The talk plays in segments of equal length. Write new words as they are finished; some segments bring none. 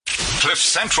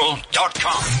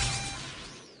CliffCentral.com.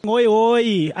 Oi,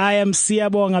 oi. I am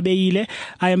Siyabonga Beile.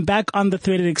 I am back on the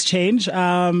Threaded Exchange.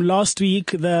 Last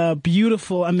week, the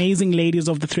beautiful, amazing ladies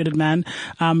of the Threaded Man,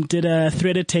 did a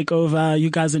Threaded takeover. You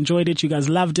guys enjoyed it. You guys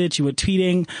loved it. You were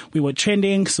tweeting. We were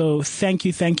trending. So thank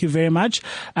you very much.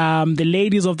 The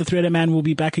ladies of the Threaded Man will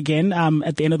be back again,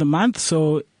 at the end of the month.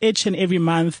 So each and every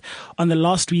month on the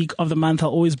last week of the month,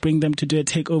 I'll always bring them to do a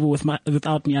takeover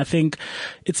without me. I think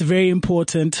it's very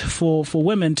important for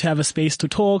women to have a space to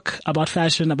talk about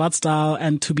fashion, about style,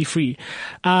 and to be free.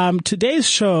 Today's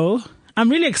show, I'm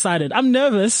really excited. I'm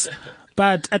nervous,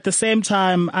 but at the same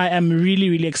time, I am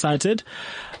really excited.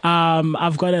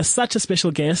 I've got such a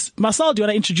special guest. Marcel, do you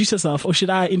want to introduce yourself, or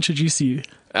should I introduce you?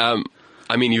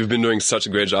 I mean, you've been doing such a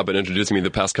great job at introducing me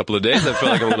the past couple of days. I feel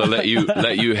like I'm going to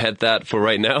let you head that for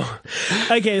right now.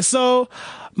 Okay, so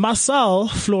Marcel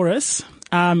Flores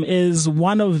is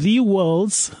one of the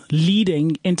world's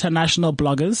leading international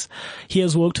bloggers. He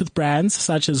has worked with brands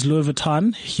such as Louis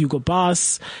Vuitton, Hugo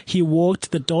Boss. He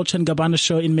walked the Dolce & Gabbana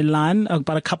show in Milan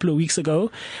about a couple of weeks ago.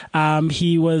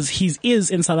 He is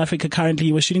in South Africa currently.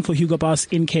 He was shooting for Hugo Boss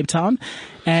in Cape Town.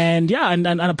 And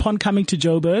upon coming to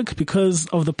Joburg, because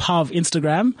of the power of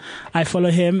Instagram, I follow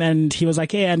him, and he was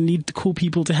like, hey, I need cool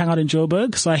people to hang out in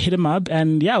Joburg. So I hit him up,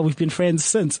 and yeah, we've been friends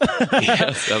since.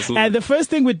 Yes, absolutely. And the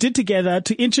first thing we did together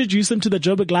to introduce him to the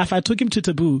Joburg life, I took him to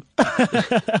Taboo.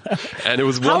 And it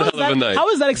was one hell of a night. How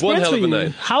was that experience for you? One hell of a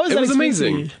night. How was that? It was experience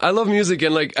amazing. For you? I love music,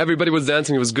 and like everybody was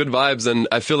dancing. It was good vibes, and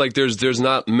I feel like there's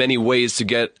not many ways to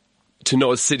get to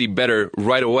know a city better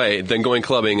right away than going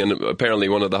clubbing, and apparently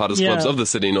one of the hottest clubs of the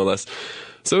city, no less.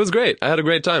 So it was great. I had a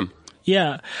great time.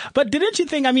 Yeah. But didn't you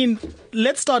think, I mean,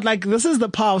 let's start, like, this is the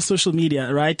power of social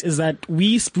media, right? Is that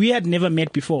we had never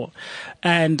met before.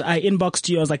 And I inboxed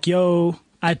you. I was like, yo,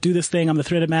 I do this thing. I'm the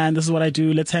Threaded Man. This is what I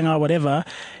do. Let's hang out, whatever.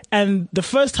 And the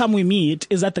first time we meet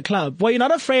is at the club. Well, you're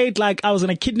not afraid, like, I was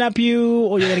going to kidnap you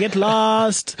or you're going to get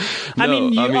lost. No, I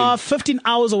mean, you are 15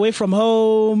 hours away from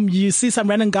home. You see some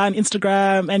random guy on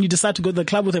Instagram and you decide to go to the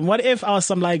club with him. What if I was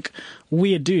some, like,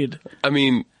 weird dude? I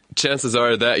mean, chances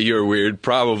are that you're weird,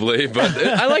 probably, but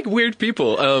I like weird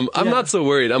people. I'm not so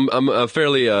worried. I'm a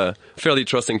fairly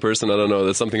trusting person. I don't know.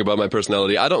 There's something about my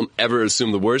personality. I don't ever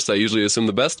assume the worst. I usually assume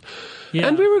the best. Yeah.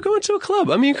 And we were going to a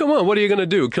club. I mean, come on. What are you going to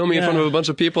do? Kill me in front of a bunch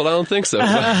of people? I don't think so.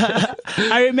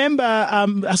 I remember,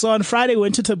 so on Friday we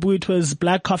went to Taboo. It was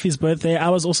Black Coffee's birthday. I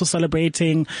was also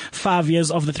celebrating 5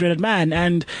 years of the Threaded Man,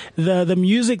 and the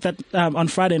music that, on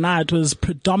Friday night was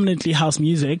predominantly house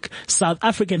music, South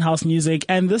African house music,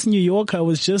 and this New Yorker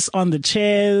was just on the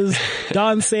chairs,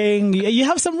 dancing. You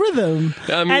have some rhythm.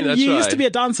 I mean, and you used to be a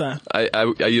dancer.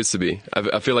 I used to be.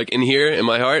 I feel like in here, in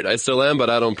my heart, I still am, but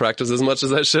I don't practice as much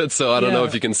as I should, so I don't know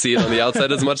if you can see it on the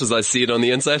outside as much as I see it on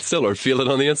the inside still, or feel it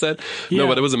on the inside. No,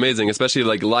 but it was amazing, especially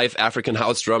like live African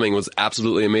house drumming was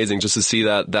absolutely amazing. Just to see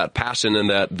that passion and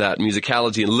that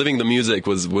musicality and living the music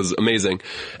was amazing.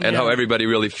 And how everybody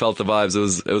really felt the vibes,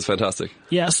 it was fantastic.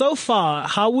 Yeah, so far,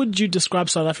 how would you describe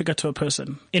South Africa to a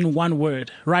person in one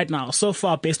word right now, so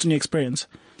far, based on your experience?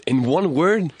 In one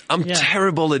word? I'm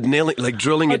terrible at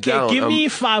drilling it down. Okay, give me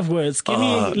 5 words.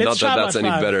 Let's try that's any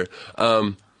better.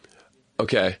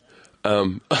 Okay.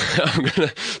 I'm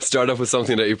gonna start off with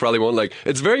something that you probably won't like.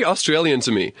 It's very Australian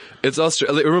to me. It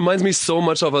reminds me so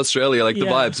much of Australia, like the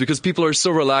vibes, because people are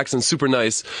so relaxed and super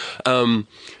nice. Putting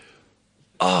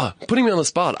me on the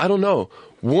spot. I don't know.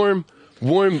 Warm.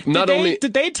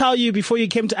 Did they tell you before you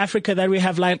came to Africa that we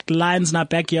have like lions in our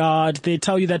backyard? Did they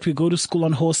tell you that we go to school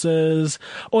on horses?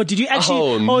 Or did you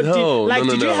actually?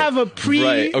 Did you have a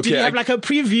Right, okay, did you have like a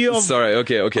preview of? Sorry.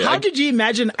 Okay. How did you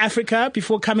imagine Africa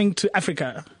before coming to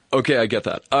Africa? Okay, I get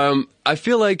that. I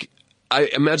feel like I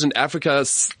imagined Africa,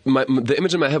 the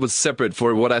image in my head was separate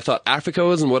for what I thought Africa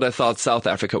was and what I thought South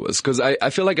Africa was. Because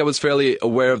I feel like I was fairly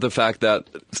aware of the fact that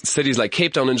cities like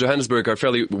Cape Town and Johannesburg are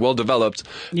fairly well developed,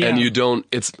 and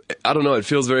I don't know, it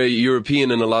feels very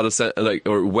European in a lot of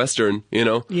or Western, in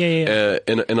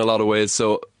a lot of ways.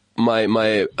 So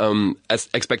my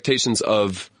expectations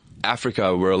of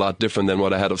Africa were a lot different than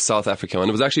what I had of South Africa, and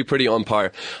it was actually pretty on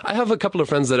par. I have a couple of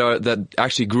friends that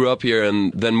actually grew up here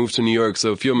and then moved to New York,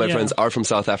 so a few of my friends are from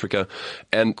South Africa,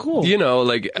 and cool.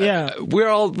 We're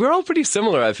all pretty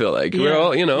similar. I feel like we're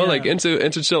all like into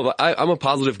chill. I'm a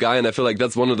positive guy, and I feel like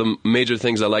that's one of the major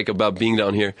things I like about being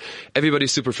down here.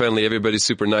 Everybody's super friendly, everybody's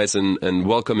super nice and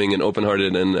welcoming and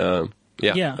open-hearted, and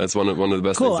that's one of the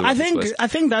best things. Cool. I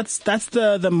think that's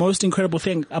the most incredible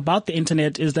thing about the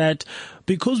internet is that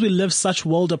because we live such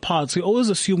world apart, we always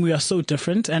assume we are so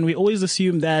different, and we always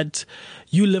assume that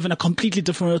you live in a completely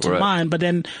different world to mine. But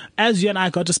then as you and I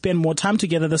got to spend more time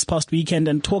together this past weekend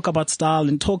and talk about style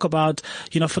and talk about,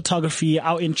 photography,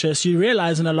 our interests, you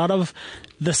realize in a lot of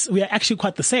this, we are actually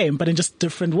quite the same, but in just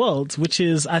different worlds, which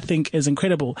is, I think, is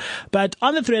incredible. But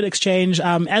on the Thread Exchange,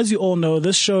 as you all know,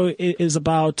 this show is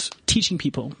about teaching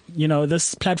people.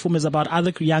 This platform is about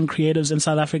other young creatives in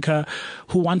South Africa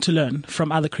who want to learn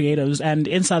from other creatives. And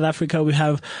in South Africa, we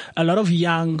have a lot of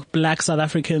young Black South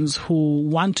Africans who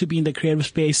want to be in the creative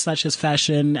space, such as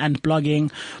fashion and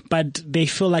blogging, but they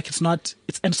feel like it's not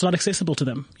accessible to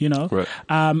them, Right.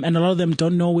 And a lot of them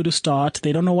don't know where to start.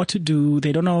 They don't know what to do.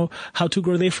 They don't know how to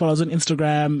grow their followers on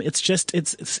Instagram.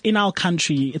 It's in our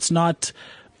country. It's not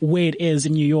where it is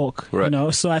in New York,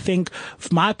 right. So I think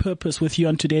my purpose with you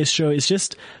on today's show is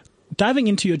just diving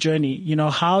into your journey.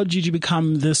 How did you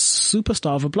become this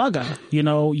superstar of a blogger?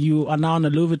 You are now on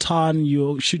a Louis Vuitton,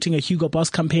 you're shooting a Hugo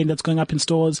Boss campaign that's going up in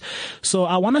stores. So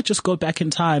I want to just go back in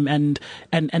time and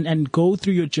go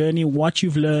through your journey, what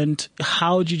you've learned,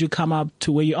 how did you come up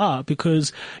to where you are?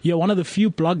 Because you're one of the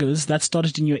few bloggers that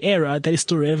started in your era that is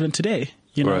still relevant today.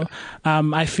 Right.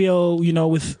 I feel,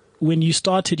 when you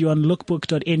started, you're on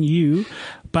lookbook.nu,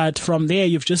 but from there,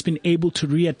 you've just been able to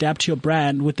readapt your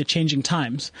brand with the changing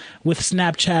times. With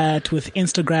Snapchat, with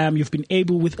Instagram, you've been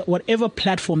able, with whatever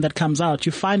platform that comes out,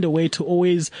 you find a way to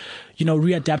always,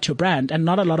 readapt your brand. And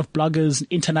not a lot of bloggers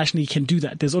internationally can do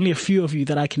that. There's only a few of you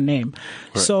that I can name.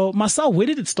 Right. So, Marcel, where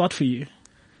did it start for you?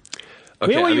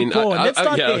 Okay, where were you born? Let's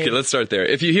start there. Okay, let's start there.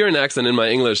 If you hear an accent in my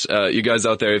English, you guys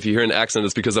out there, if you hear an accent,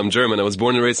 it's because I'm German. I was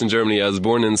born and raised in Germany. I was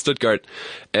born in Stuttgart,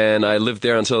 and I lived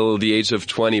there until the age of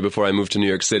 20 before I moved to New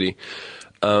York City.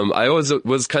 I always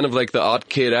was kind of like the odd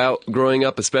kid out growing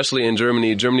up, especially in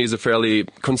Germany. Germany is a fairly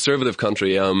conservative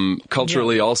country,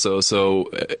 culturally also.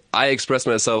 So I expressed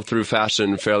myself through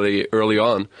fashion fairly early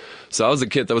on. So I was a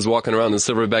kid that was walking around in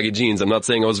silver baggy jeans. I'm not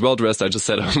saying I was well dressed. I just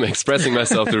said I'm expressing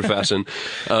myself through fashion.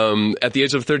 At the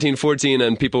age of 13, 14,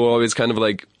 and people were always kind of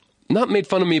like, not made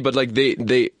fun of me, but like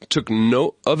they took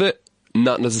note of it.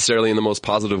 Not necessarily in the most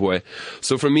positive way.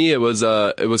 So for me, it was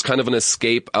kind of an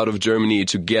escape out of Germany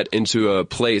to get into a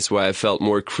place where I felt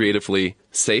more creatively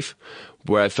safe,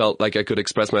 where I felt like I could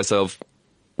express myself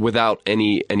without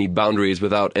any boundaries,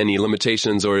 without any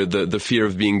limitations or the fear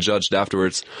of being judged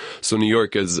afterwards. So New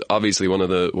York is obviously one of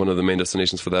the main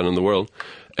destinations for that in the world.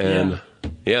 And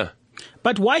yeah.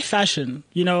 But why fashion?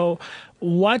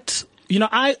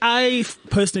 I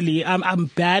personally, I'm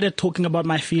bad at talking about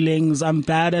my feelings. I'm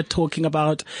bad at talking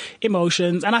about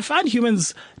emotions. And I find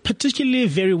humans particularly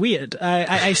very weird.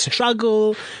 I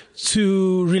struggle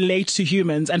to relate to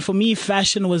humans. And for me,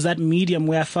 fashion was that medium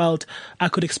where I felt I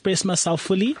could express myself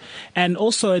fully. And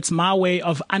also it's my way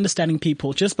of understanding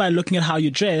people. Just by looking at how you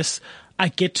dress, I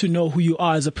get to know who you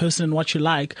are as a person and what you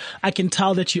like. I can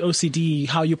tell that you OCD,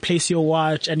 how you place your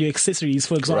watch and your accessories,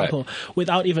 for example,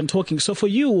 without even talking. So for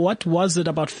you, what was it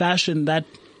about fashion that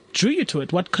drew you to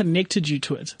it? What connected you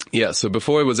to it? Yeah, so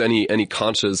before it was any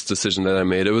conscious decision that I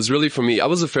made, it was really for me, I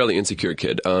was a fairly insecure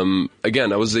kid.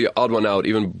 Again, I was the odd one out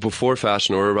even before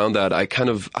fashion or around that. I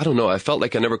felt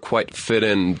like I never quite fit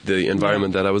in the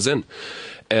environment that I was in.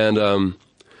 And,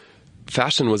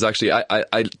 fashion was actually,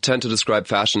 I tend to describe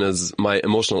fashion as my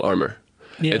emotional armor.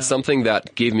 Yeah. It's something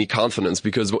that gave me confidence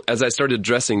because as I started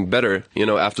dressing better,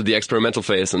 after the experimental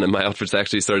phase and then my outfits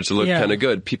actually started to look kind of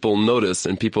good, people noticed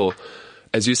and people,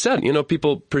 as you said,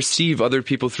 people perceive other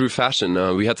people through fashion.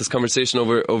 We had this conversation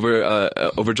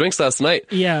over drinks last night.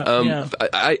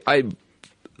 I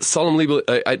solemnly,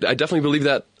 I definitely believe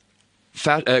that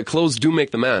clothes do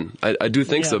make the man. I do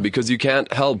think so because you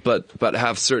can't help but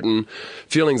have certain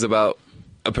feelings about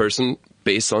a person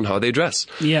based on how they dress.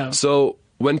 Yeah. So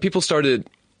when people started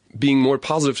being more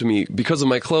positive to me because of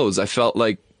my clothes, I felt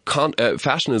like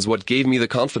fashion is what gave me the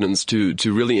confidence to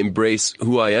really embrace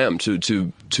who I am,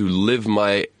 to live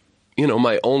my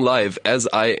my own life as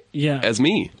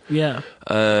me. Yeah.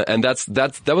 And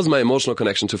that was my emotional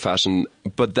connection to fashion,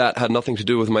 but that had nothing to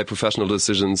do with my professional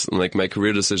decisions and like my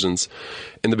career decisions.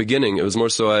 In the beginning, it was more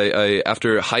so I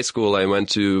after high school, I went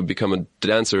to become a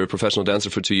professional dancer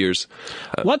for 2 years.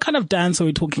 What kind of dance are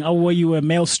we talking? Were you a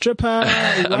male stripper?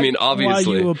 I mean,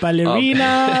 obviously. Were you a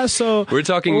ballerina? So we're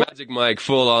talking Magic Mike,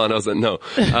 full on. I was like, no.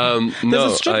 There's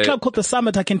a strip club called The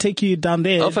Summit. I can take you down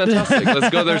there. Oh, fantastic. Let's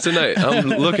go there tonight. I'm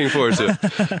looking forward to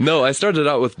it. No, I started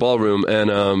out with ballroom,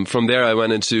 and from there I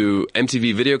went into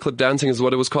MTV video clip dancing is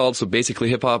what it was called, so basically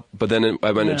hip-hop, but then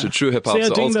I went into true hip-hop, so you're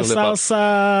doing old the school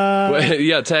salsa...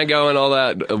 yeah, tango and all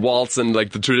that, waltz and like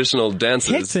the traditional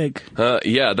dances. Hectic.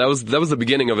 Yeah, that was the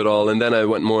beginning of it all, and then I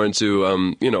went more into,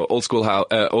 old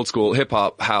school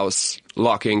hip-hop, house,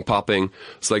 locking, popping.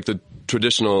 It's like the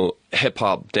traditional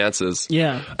hip-hop dances.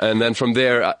 Yeah. And then from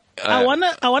there... I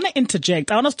wanna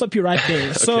interject. I wanna stop you right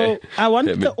there. So I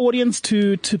want the audience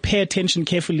to pay attention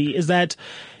carefully. Is that,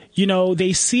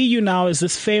 they see you now as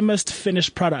this famous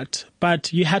finished product,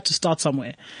 but you had to start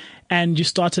somewhere, and you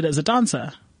started as a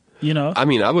dancer. I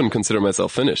mean, I wouldn't consider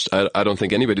myself finished. I don't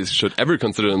think anybody should ever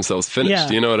consider themselves finished. Yeah.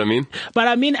 You know what I mean? But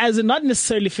I mean, as in not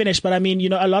necessarily finished, but I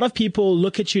mean, a lot of people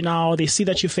look at you now, they see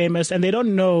that you're famous, and they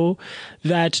don't know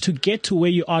that to get to where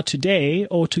you are today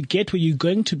or to get where you're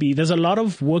going to be, there's a lot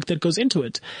of work that goes into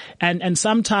it. And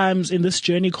sometimes in this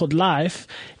journey called life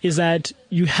is that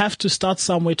you have to start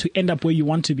somewhere to end up where you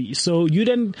want to be. So you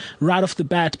didn't right off the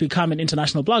bat become an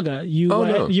international blogger.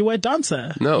 You were a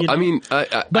dancer. No, I mean,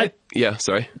 yeah,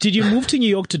 sorry. Did you move to New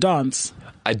York to dance?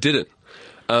 I didn't.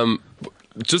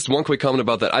 Just one quick comment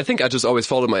about that. I think I just always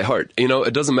followed my heart.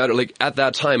 It doesn't matter. Like at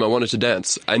that time, I wanted to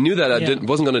dance. I knew that I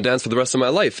wasn't going to dance for the rest of my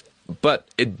life, but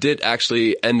it did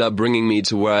actually end up bringing me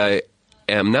to where I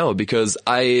am now, because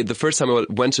the first time I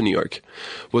went to New York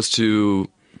was to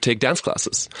take dance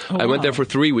classes. I went there for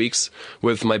 3 weeks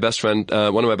with my best friend,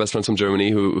 one of my best friends from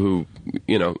Germany,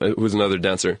 who's another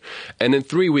dancer. And in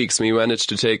 3 weeks, we managed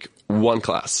to take one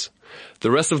class.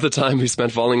 The rest of the time we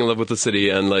spent falling in love with the city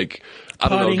and like, I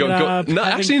don't know, no,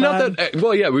 actually not that,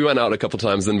 well, yeah, we went out a couple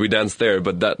times and we danced there,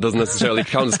 but that doesn't necessarily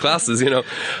count as classes,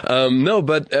 No,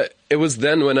 but it was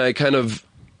then when I kind of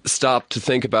stopped to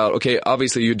think about, okay,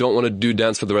 obviously you don't want to do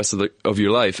dance for the rest of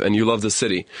your life and you love the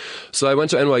city. So I went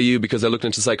to NYU because I looked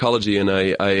into psychology, and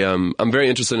I'm very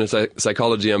interested in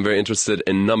psychology. I'm very interested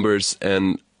in numbers,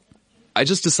 and I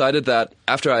just decided that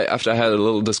after I had a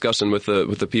little discussion with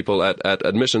the people at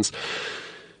admissions,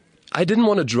 I didn't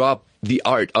want to drop the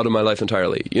art out of my life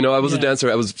entirely. I was a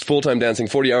dancer. I was full-time dancing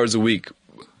 40 hours a week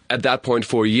at that point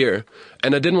for a year,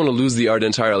 and I didn't want to lose the art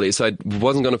entirely, so I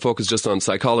wasn't going to focus just on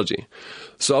psychology.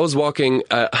 So I was walking,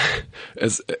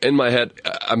 as in my head,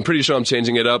 I'm pretty sure I'm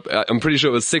changing it up. I'm pretty sure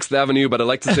it was 6th Avenue, but I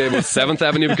like to say it was 7th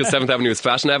Avenue because 7th Avenue is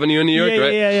Fashion Avenue in New York,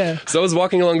 right? Yeah. So I was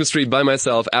walking along the street by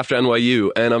myself after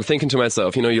NYU, and I'm thinking to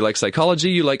myself, you like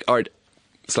psychology, you like art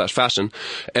 / fashion,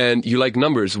 and you like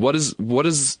numbers. What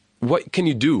can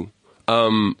you do?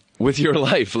 With your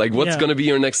life, like what's going to be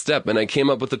your next step? And I came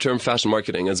up with the term fashion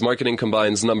marketing, as marketing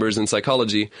combines numbers and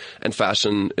psychology and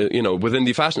fashion. Within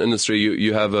the fashion industry,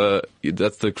 you have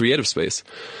that's the creative space.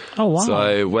 Oh wow! So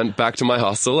I went back to my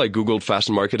hostel. I Googled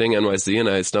fashion marketing NYC, and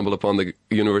I stumbled upon the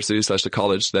university / the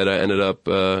college that I ended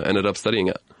up studying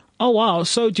at. Oh wow!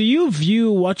 So do you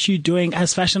view what you're doing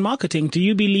as fashion marketing? Do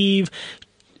you believe,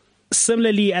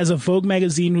 similarly as a Vogue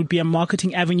magazine would be a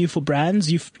marketing avenue for brands,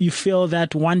 you feel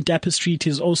that One Dapper Street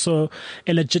is also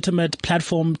a legitimate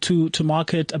platform to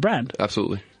market a brand?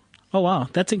 Absolutely. Oh wow,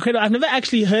 that's incredible. I've never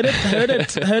actually heard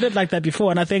it like that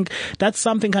before, and I think that's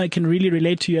something kind of can really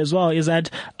relate to you as well. Is that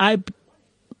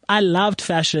I loved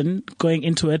fashion going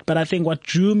into it, but I think what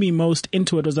drew me most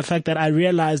into it was the fact that I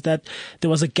realized that there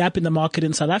was a gap in the market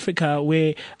in South Africa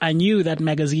where I knew that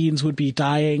magazines would be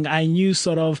dying. I knew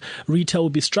sort of retail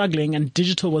would be struggling, and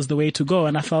digital was the way to go.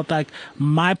 And I felt like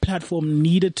my platform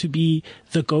needed to be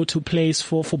the go-to place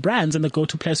for brands and the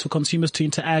go-to place for consumers to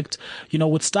interact,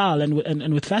 with style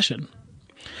and with fashion.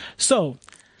 So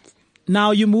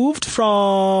now you moved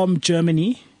from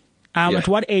Germany. At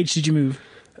what age did you move?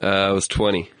 I was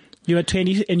 20. You were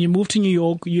 20 and you moved to New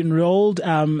York. You enrolled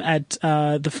at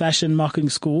the fashion marketing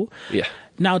school. Yeah.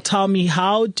 Now tell me,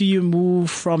 how do you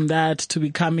move from that to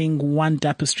becoming One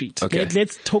Dapper Street? Okay.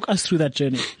 Let's talk us through that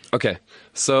journey. Okay.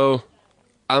 So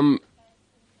I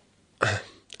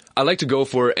like to go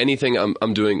for anything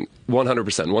I'm doing 100%,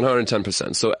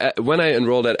 110%. So when I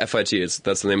enrolled at FIT,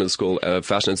 that's the name of the school,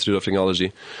 Fashion Institute of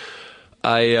Technology,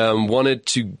 I wanted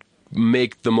to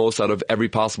make the most out of every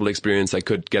possible experience I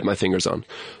could get my fingers on.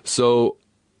 So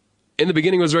in the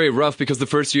beginning it was very rough because the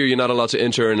first year you're not allowed to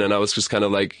intern, and I was just kind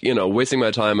of like, wasting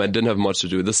my time. I didn't have much to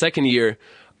do. The second year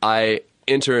I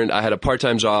interned, I had a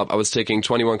part-time job. I was taking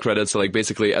 21 credits, so like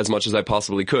basically as much as I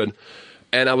possibly could.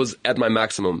 And I was at my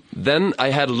maximum. Then I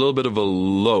had a little bit of a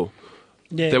low.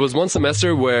 Yeah. There was one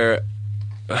semester where,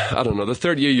 I don't know, the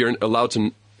third year you're allowed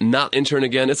to not intern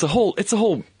again. It's a whole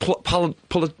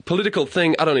political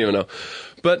thing. I don't even know.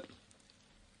 But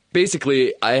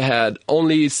basically, I had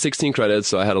only 16 credits,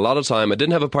 so I had a lot of time. I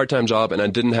didn't have a part-time job, and I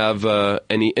didn't have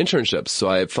any internships. So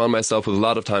I found myself with a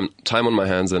lot of time on my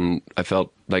hands, and I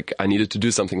felt like I needed to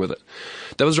do something with it.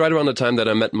 That was right around the time that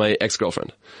I met my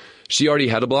ex-girlfriend. She already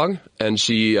had a blog, and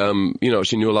she,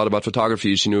 she knew a lot about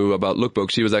photography. She knew about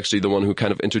Lookbook. She was actually the one who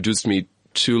kind of introduced me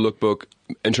to Lookbook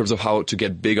in terms of how to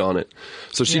get big on it.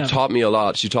 So she taught me a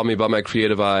lot. She taught me about my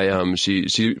creative eye.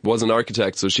 She was an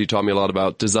architect, so she taught me a lot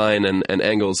about design and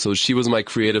angles. So she was my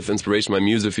creative inspiration, my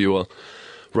muse, if you will,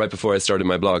 right before I started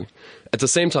my blog. At the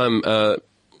same time,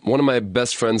 one of my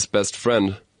best friend's best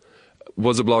friend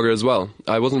was a blogger as well.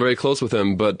 I wasn't very close with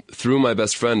him, but through my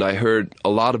best friend, I heard a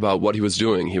lot about what he was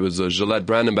doing. He was a Gillette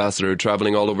brand ambassador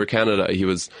traveling all over Canada. He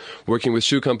was working with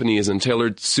shoe companies and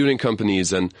tailored suiting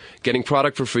companies and getting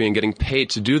product for free and getting paid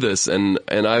to do this. And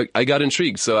I got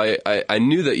intrigued. So I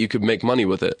knew that you could make money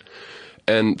with it.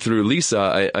 And through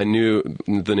Lisa, I knew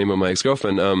the name of my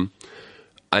ex-girlfriend.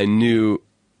 I knew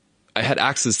I had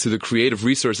access to the creative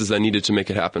resources I needed to make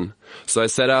it happen. So I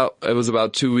set out, it was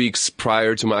about 2 weeks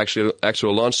prior to my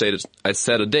actual launch date. I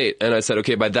set a date and I said,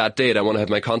 okay, by that date, I want to have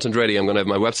my content ready. I'm going to have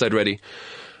my website ready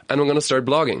and I'm going to start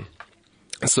blogging.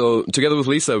 So together with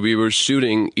Lisa, we were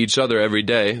shooting each other every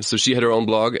day. So she had her own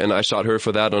blog and I shot her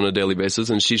for that on a daily basis.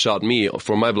 And she shot me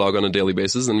for my blog on a daily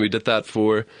basis. And we did that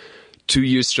for 2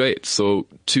 years straight. So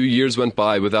 2 years went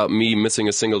by without me missing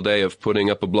a single day of putting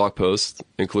up a blog post,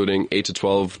 including 8 to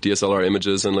 12 DSLR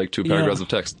images and like 2 paragraphs of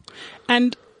text.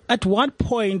 And at what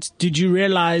point did you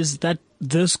realize that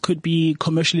this could be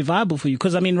commercially viable for you?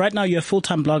 Because, I mean, right now you're a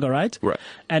full-time blogger, right? Right.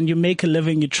 And you make a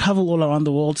living, you travel all around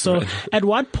the world. So at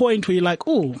what point were you like,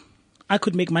 oh, I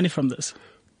could make money from this?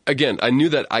 Again, I knew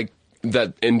that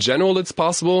that in general it's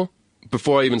possible.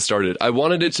 Before I even started, I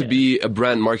wanted it to be a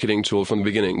brand marketing tool from the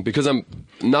beginning because I'm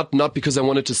not because I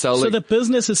wanted to sell. So the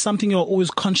business is something you're always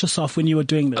conscious of when you were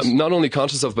doing this. I'm not only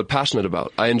conscious of, but passionate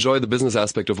about. I enjoy the business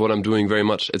aspect of what I'm doing very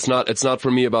much. It's not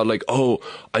for me about like, oh,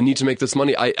 I need to make this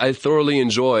money. I thoroughly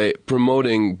enjoy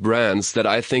promoting brands that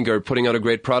I think are putting out a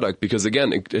great product because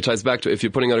again, it ties back to if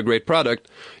you're putting out a great product,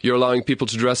 you're allowing people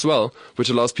to dress well, which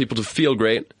allows people to feel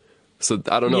great. So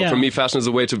I don't know. For me, fashion is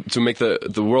a way to make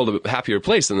the world a happier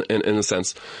place in a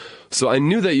sense. So I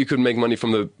knew that you could make money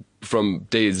from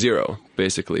day zero,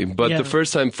 basically. But the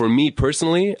first time for me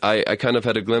personally, I kind of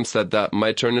had a glimpse that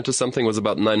might turn into something was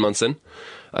about 9 months in.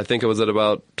 I think I was at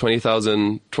about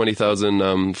 20,000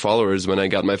 followers when I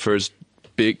got my first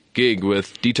big gig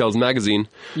with Details magazine.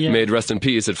 Made rest in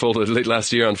peace. It folded late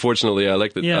last year. Unfortunately, I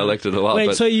liked it. I liked it a lot.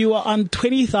 Wait, so you were on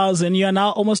 20,000. You are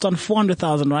now almost on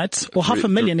 400,000, right? Or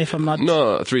 500,000, if I'm not.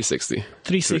 No, 360.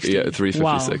 360. Yeah,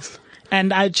 356. Wow.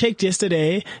 And I checked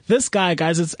yesterday. This guy,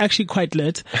 guys, it's actually quite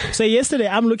lit. So yesterday,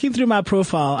 I'm looking through my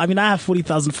profile. I mean, I have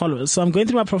 40,000 followers. So I'm going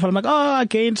through my profile. I'm like, oh, I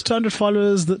gained 200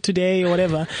 followers today or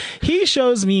whatever. He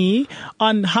shows me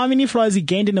on how many followers he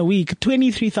gained in a week.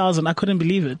 23,000. I couldn't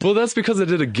believe it. Well, that's because I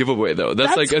did a giveaway, though.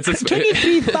 That's like it's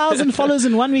 23,000 followers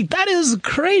in 1 week. That is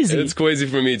crazy. It's crazy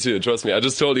for me too. Trust me. I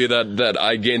just told you that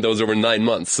I gained those over 9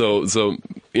 months. So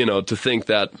to think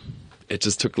that it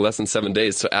just took less than 7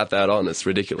 days to add that on. It's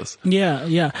ridiculous.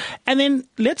 Yeah. And then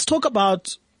let's talk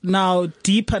about now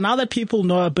deeper, now that people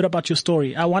know a bit about your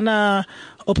story. I want to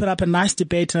open up a nice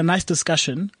debate and a nice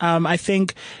discussion. I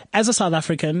think as a South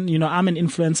African, I'm an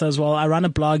influencer as well. I run a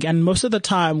blog and most of the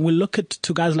time we look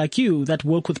to guys like you that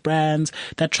work with brands,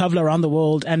 that travel around the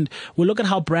world, and we look at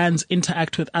how brands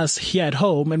interact with us here at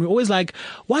home. And we're always like,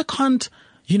 why can't,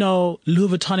 Louis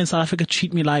Vuitton in South Africa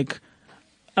treat me like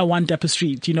a one Dapper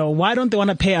Street? Why don't they want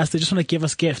to pay us? They just want to give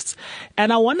us gifts.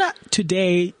 And I want to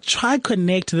today try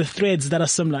connect the threads that are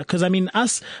similar. Because I mean,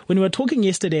 when we were talking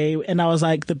yesterday, and I was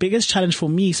like, the biggest challenge for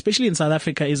me, especially in South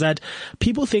Africa, is that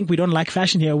people think we don't like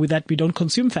fashion here, that we don't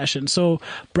consume fashion. So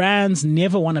brands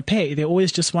never want to pay. They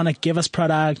always just want to give us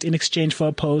product in exchange for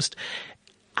a post.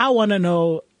 I want to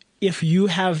know if you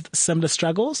have similar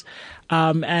struggles,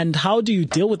 and how do you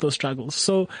deal with those struggles?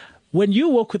 So when you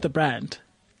work with the brand,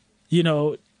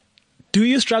 do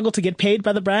you struggle to get paid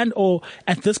by the brand, or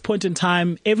at this point in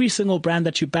time, every single brand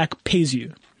that you back pays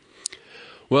you?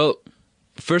 Well,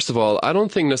 first of all, I don't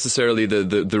think necessarily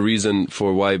the reason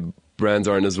for why brands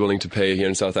aren't as willing to pay here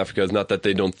in South Africa is not that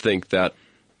they don't think that,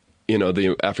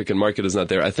 the African market is not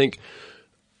there. I think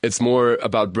it's more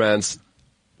about brands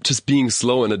just being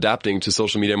slow and adapting to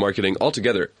social media marketing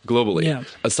altogether globally.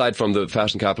 Aside from the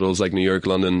fashion capitals like New York,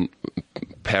 London,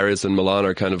 Paris, and Milan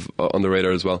are kind of on the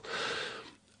radar as well.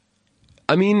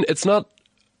 I mean, it's not.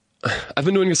 I've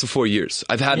been doing this for 4 years.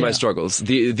 I've had my struggles.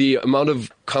 The amount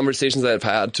of conversations that I've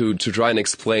had to try and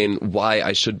explain why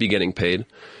I should be getting paid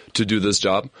to do this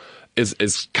job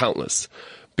is countless.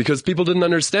 because people didn't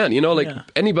understand. You know, like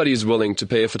anybody is willing to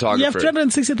pay a photographer. You have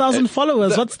 360,000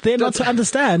 followers. What's there not to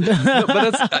understand? No,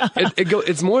 but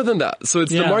it's more than that. So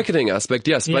it's the marketing aspect,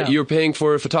 yes. But you're paying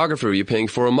for a photographer, you're paying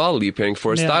for a model, you're paying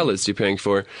for a stylist, you're paying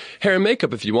for hair and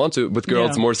makeup if you want to. With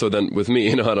girls, more so than with me.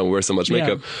 You know, I don't wear so much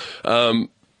makeup.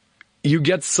 You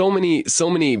get so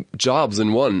many jobs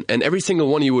in one, and every single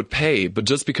one you would pay, but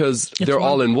just because they're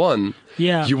all in one,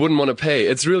 you wouldn't want to pay.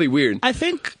 It's really weird. I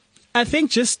think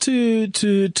just to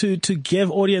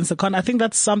give audience a I think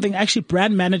that's something actually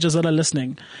brand managers that are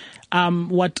listening.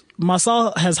 What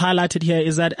Marcel has highlighted here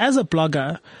is that as a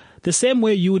blogger, the same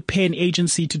way you would pay an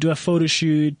agency to do a photo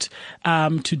shoot,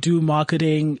 to do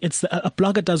marketing, a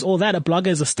blogger does all that. A blogger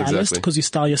is a stylist because you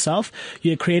style yourself.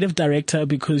 You're a creative director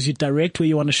because you direct where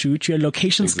you want to shoot. You're a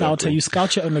location scouter. You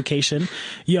scout your own location.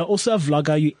 You're also a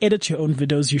vlogger. You edit your own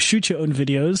videos. You shoot your own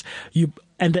videos.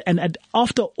 And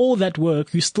after all that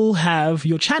work, you still have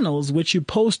your channels, which you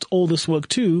post all this work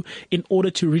to in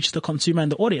order to reach the consumer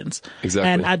and the audience. Exactly.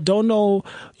 And I don't know,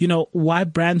 why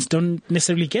brands don't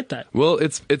necessarily get that. Well,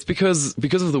 it's because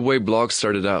of the way blogs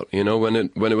started out. You know, when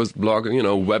it was blog,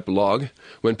 web blog,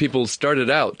 when people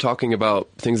started out talking about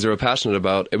things they were passionate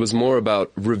about, it was more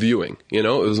about reviewing. You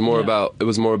know, it was more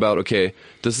about okay,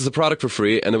 this is a product for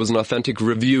free, and it was an authentic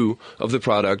review of the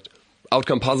product.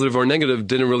 Outcome positive or negative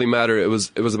didn't really matter. It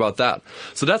was about that.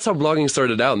 So that's how blogging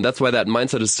started out, and that's why that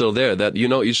mindset is still there, that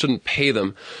you shouldn't pay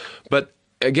them. But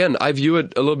again, I view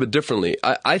it a little bit differently.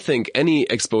 I think any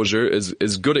exposure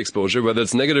is good exposure, whether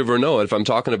it's negative or no. If I'm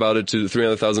talking about it to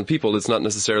 300,000 people, it's not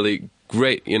necessarily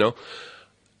great,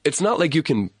 It's not like you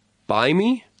can buy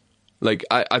me. Like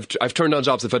I've turned down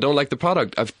jobs. If I don't like the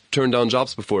product, I've turned down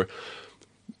jobs before.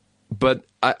 But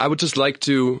I would just like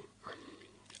to,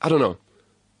 I don't know.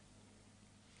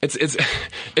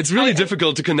 It's really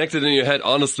difficult to connect it in your head,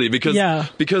 honestly, because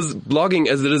blogging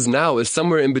as it is now is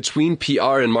somewhere in between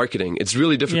PR and marketing. It's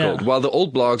really difficult. While the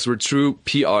old blogs were true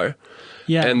PR,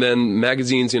 and then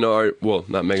magazines, are, well,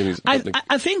 not magazines.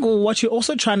 I think what you're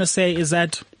also trying to say is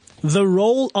that the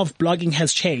role of blogging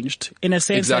has changed in a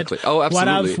sense. Exactly. That oh,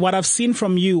 absolutely. What I've seen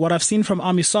from you, what I've seen from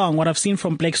Ami Song, what I've seen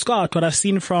from Blake Scott, what I've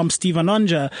seen from Steve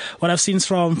Anonja, what I've seen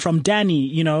from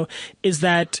Danny, is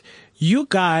that you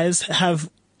guys have,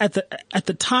 at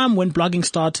the time when blogging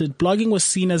started, blogging was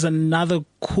seen as another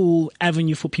cool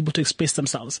avenue for people to express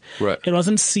themselves. Right. It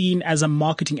wasn't seen as a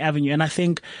marketing avenue. And I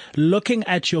think looking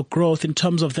at your growth in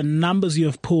terms of the numbers you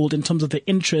have pulled, in terms of the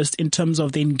interest, in terms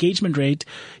of the engagement rate,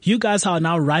 you guys are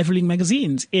now rivaling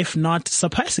magazines, if not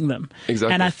surpassing them.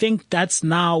 Exactly. And I think that's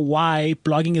now why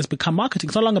blogging has become marketing.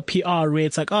 It's no longer PR where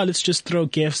it's like, oh, let's just throw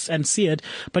gifts and see it.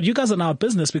 But you guys are now a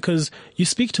business because you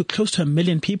speak to close to 1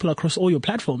 million people across all your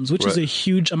platforms, which is a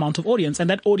huge amount of audience. And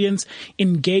that audience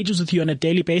engages with you on a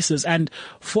daily basis. And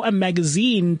for a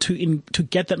magazine to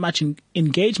get that much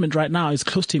engagement right now is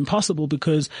close to impossible,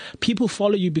 because people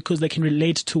follow you because they can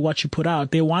relate to what you put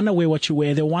out. They want to wear what you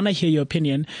wear. They want to hear your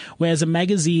opinion. Whereas a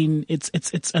magazine,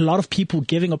 it's a lot of people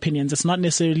giving opinions. It's not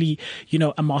necessarily,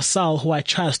 a Marcel who I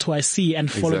trust, who I see and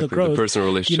follow the growth. The personal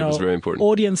relationship is very important.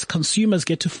 Audience, consumers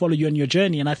get to follow you on your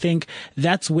journey. And I think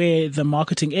that's where the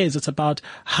marketing is. It's about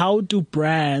how do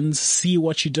brands see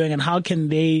what you're doing and how can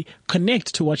they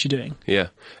connect to what you're doing? Yeah.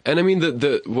 And I mean,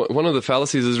 one of the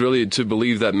fallacies is really to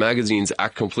believe that magazines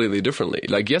act completely differently.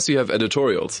 Like, yes, you have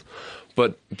editorials,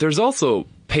 but there's also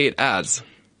paid ads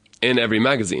in every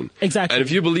magazine. Exactly. And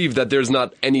if you believe that there's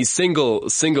not any single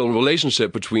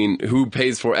relationship between who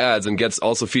pays for ads and gets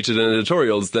also featured in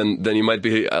editorials, then you might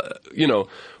be,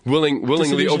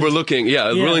 willingly overlooking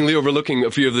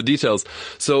a few of the details.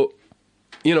 So,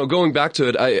 going back to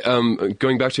it,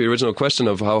 going back to the original question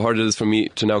of how hard it is for me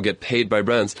to now get paid by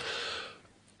brands.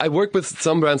 I work with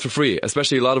some brands for free,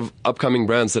 especially a lot of upcoming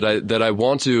brands that I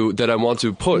want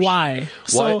to push. Why?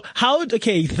 So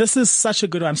this is such a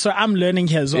good one. So I'm learning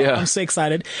here as well. Yeah. I'm so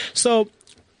excited. So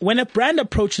when a brand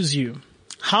approaches you,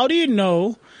 how do you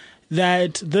know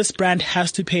that this brand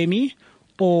has to pay me,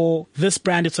 or this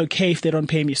brand, it's okay if they don't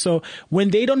pay me? So when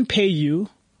they don't pay you,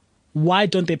 why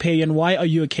don't they pay you, and why are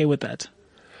you okay with that?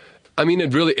 I mean,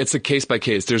 it's a case by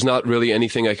case. There's not really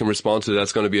anything I can respond to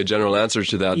that's going to be a general answer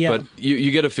to that. Yeah. But you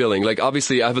get a feeling. Like,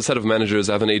 obviously, I have a set of managers,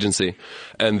 I have an agency,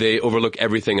 and they overlook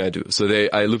everything I do. So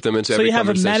I loop them into every conversation. So you have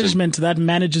a management that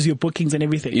manages your bookings and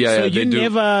everything. Yeah, so you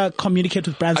never communicate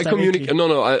with brands directly?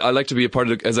 No. I like to be a part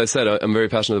of it. As I said, I'm very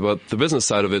passionate about the business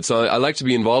side of it. So I like to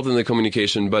be involved in the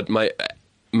communication, but my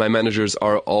managers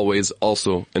are always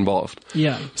also involved.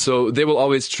 Yeah. So they will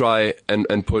always try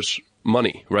and push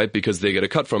money, right? Because they get a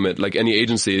cut from it. Like any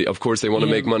agency, of course, they want to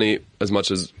make money as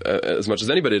much as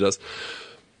anybody does.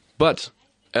 But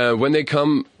when they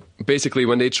come basically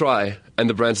when they try and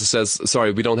the brand says,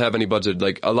 sorry, we don't have any budget,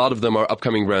 like a lot of them are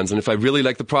upcoming brands. And if I really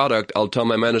like the product, I'll tell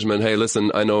my management, hey,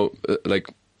 listen, I know,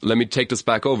 let me take this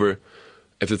back over.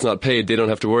 If it's not paid, they don't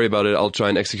have to worry about it. I'll try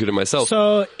and execute it myself.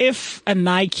 So if a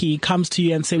Nike comes to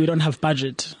you and say, we don't have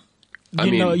budget,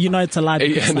 you know it's a lie.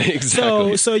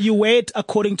 Exactly. So you wait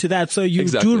according to that. So you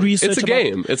do research. It's a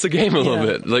game. It's a game a little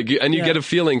bit. You get a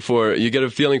feeling for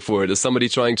it. Is somebody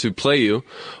trying to play you,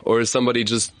 or is somebody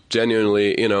just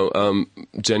genuinely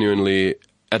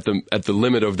at the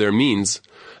limit of their means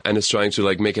and is trying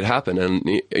to make it happen?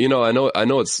 And I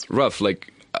know it's rough.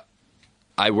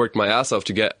 I worked my ass off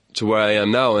to get to where I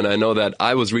am now, and I know that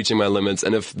I was reaching my limits.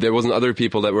 And if there wasn't other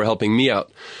people that were helping me out,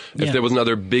 if there wasn't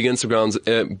other big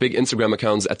Instagram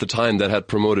accounts at the time that had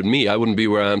promoted me, I wouldn't be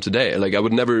where I am today. I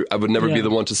would never be the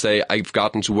one to say I've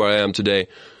gotten to where I am today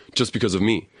just because of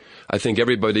me. I think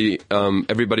everybody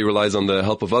relies on the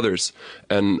help of others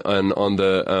and on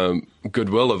the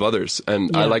goodwill of others.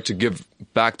 And I like to give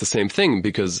back the same thing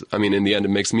because, in the end, it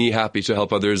makes me happy to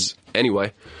help others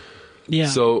anyway. Yeah.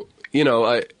 So,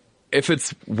 if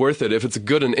it's worth it, if it's a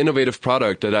good and innovative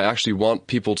product that I actually want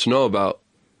people to know about,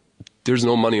 there's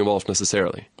no money involved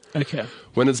necessarily. Okay.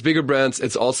 When it's bigger brands,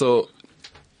 it's also,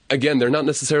 again, they're not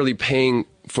necessarily paying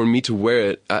for me to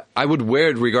wear it. I would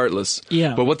wear it regardless.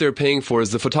 Yeah. But what they're paying for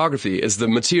is the photography, is the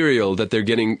material that they're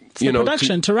getting, the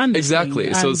production to run this exactly.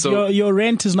 thing. And so your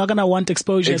rent is not going to want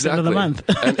exposure at the end of the month.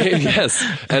 And, yes.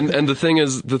 And the thing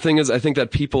is, I think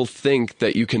that people think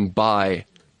that you can buy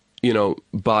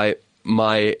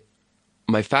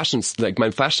my fashion,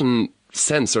 my fashion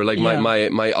sense or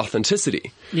my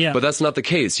authenticity. Yeah. But that's not the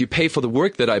case. You pay for the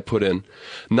work that I put in,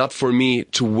 not for me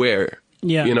to wear.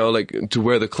 Yeah. To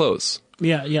wear the clothes.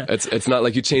 Yeah, yeah. It's not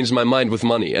like you changed my mind with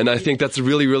money. And I think that's a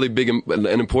really, really big and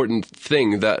important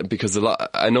thing because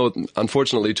I know,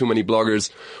 unfortunately, too many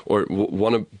bloggers or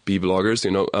want to be bloggers,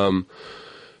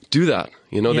 do that.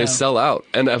 They sell out.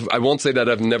 And I won't say that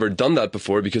I've never done that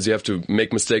before because you have to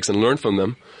make mistakes and learn from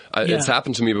them. It's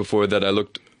happened to me before that I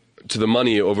looked to the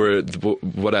money over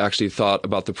what I actually thought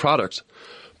about the product.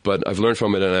 But I've learned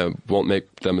from it and I won't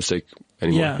make that mistake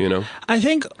anymore, I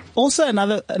think also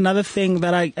another thing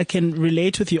that I can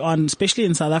relate with you on, especially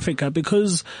in South Africa,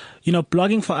 because,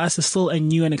 blogging for us is still a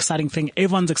new and exciting thing.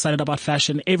 Everyone's excited about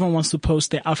fashion. Everyone wants to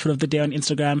post their outfit of the day on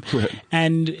Instagram. Right.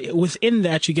 And within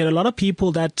that, you get a lot of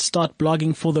people that start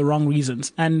blogging for the wrong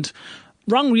reasons. And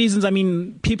wrong reasons,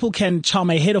 people can chow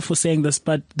my head off for saying this,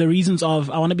 but the reasons of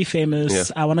I want to be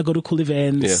famous, I want to go to cool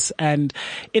events, and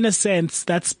in a sense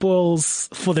that spoils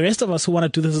for the rest of us who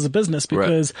want to do this as a business,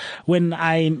 because when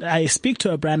I speak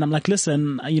to a brand, I'm like,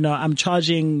 listen, I'm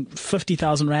charging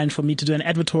 50,000 Rand for me to do an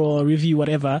editorial review,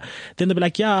 whatever. Then they'll be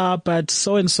like, yeah, but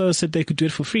so-and-so said they could do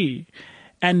it for free.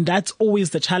 And that's always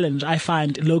the challenge I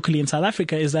find locally in South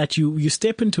Africa, is that you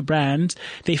step into brands,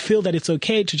 they feel that it's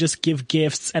okay to just give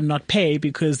gifts and not pay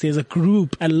because there's a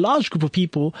large group of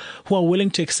people who are willing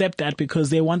to accept that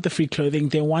because they want the free clothing,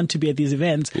 they want to be at these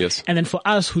events. Yes. And then for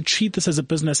us who treat this as a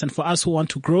business and for us who want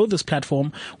to grow this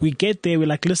platform, we get there, we're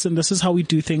like, listen, this is how we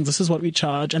do things, this is what we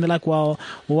charge. And they're like, well,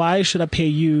 why should I pay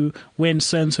you when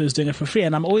so-and-so is doing it for free?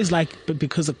 And I'm always like, but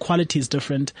because the quality is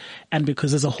different and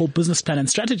because there's a whole business plan and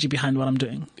strategy behind what I'm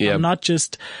doing. Yeah. I'm not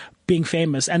just being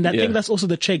famous. And I think that's also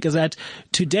the trick, is that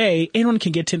today anyone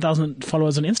can get 10,000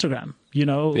 followers on Instagram.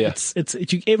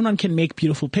 Everyone can make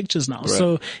beautiful pictures now. Right.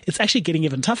 So it's actually getting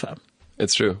even tougher.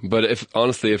 It's true. But if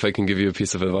I can give you a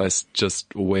piece of advice,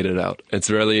 just wait it out.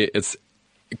 It's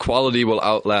quality will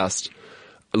outlast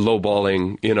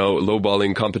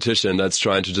lowballing competition that's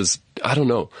trying to just, I don't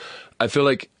know. I feel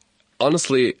like,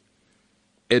 honestly,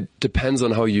 it depends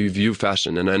on how you view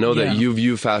fashion. And I know that you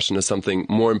view fashion as something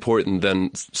more important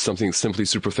than something simply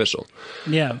superficial.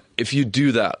 Yeah. If you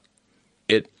do that,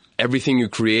 everything you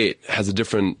create has a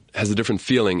different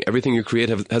feeling. Everything you create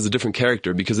has a different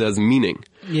character because it has meaning.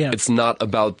 Yeah. It's not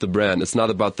about the brand. It's not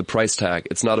about the price tag.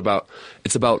 It's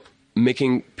about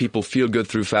making people feel good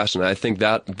through fashion. I think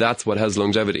that's what has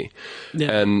longevity.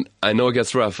 Yeah. And I know it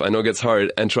gets rough. I know it gets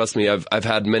hard. And trust me, I've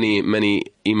had many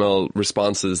email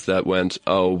responses that went,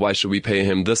 oh, why should we pay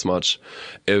him this much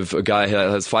if a guy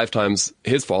has 5 times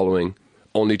his following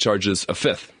only charges a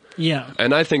fifth? Yeah.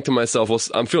 And I think to myself, well,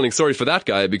 I'm feeling sorry for that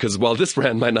guy because, well, this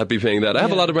brand might not be paying that. I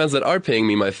have a lot of brands that are paying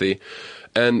me my fee.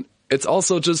 And it's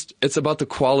also it's about the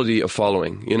quality of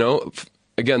following,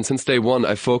 Again, since day one,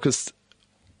 I focused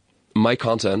my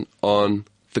content on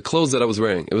the clothes that I was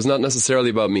wearing. It was not necessarily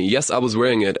about me. Yes, I was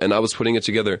wearing it and I was putting it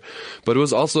together, but it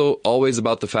was also always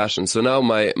about the fashion. So now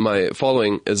my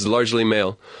following is largely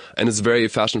male and it's very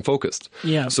fashion focused.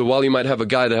 Yeah. So while you might have a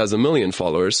guy that has 1 million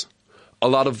followers, a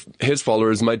lot of his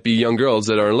followers might be young girls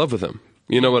that are in love with him.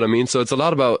 You know what I mean? So it's a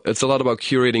lot about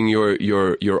curating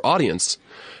your audience,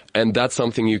 and that's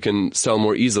something you can sell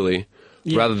more easily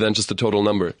rather than just a total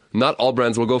number. Not all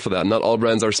brands will go for that. Not all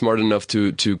brands are smart enough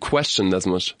to question as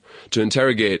much, to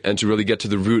interrogate, and to really get to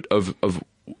the root of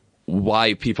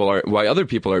why other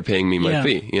people are paying me my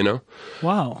fee. You know?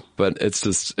 Wow. But it's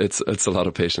a lot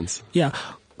of patience. Yeah.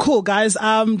 Cool, guys.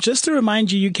 Just to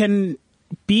remind you, you can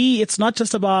it's not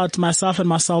just about myself and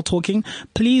Marcel talking.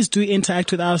 Please do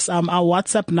interact with us. Our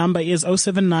WhatsApp number is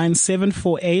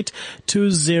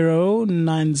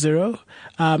 079-748-2090.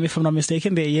 If I'm not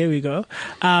mistaken, here we go.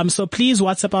 So please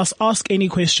WhatsApp us, ask any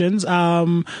questions.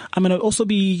 I'm going to also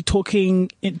be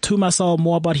talking to Marcel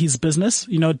more about his business.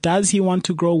 You know, does he want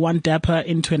to grow One Dapper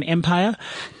into an empire?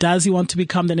 Does he want to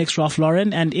become the next Ralph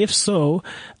Lauren? And if so,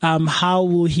 how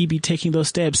will he be taking those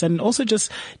steps? And also just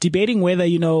debating whether,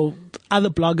 you know, other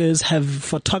bloggers have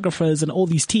photographers and all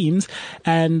these teams,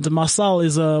 and Marcel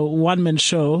is a one-man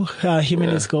show, him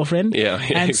and his girlfriend. Yeah,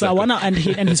 and exactly. So I want to,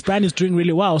 and his brand is doing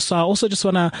really well. So I also just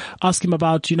want to ask him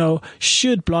about, you know,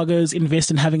 should bloggers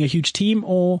invest in having a huge team,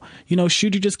 or, you know,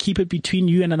 should you just keep it between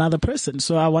you and another person?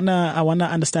 So I want to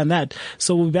understand that.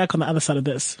 So we'll be back on the other side of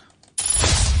this.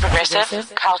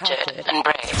 Progressive, cultured, and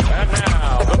brave. And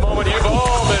now, the moment you've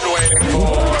all been waiting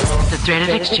for. The Threaded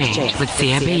Exchange with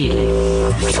Sia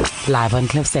Beile. Live on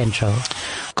Cliff Central.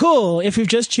 Cool. If you've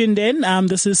just tuned in,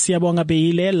 this is Siyabonga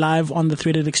Beile live on the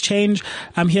Threaded Exchange.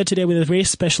 I'm here today with a very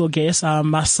special guest,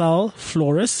 Marcel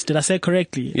Flores. Did I say it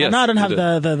correctly? Yes. No, I don't have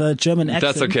the German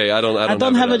accent. That's okay. I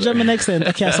don't have a German accent.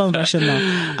 Okay, I sound Russian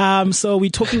now. So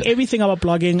we're talking everything about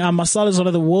blogging. Marcel is one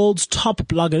of the world's top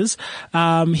bloggers.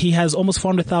 He has almost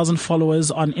 400,000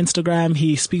 followers on Instagram.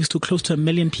 He speaks to close to 1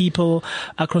 million people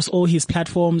across all his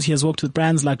platforms. He has worked with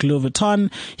brands like Louis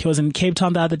Vuitton. He was in Cape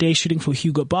Town the other day shooting for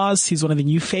Hugo Boss. He's one of the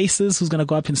new faces who's going to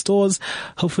go up in stores.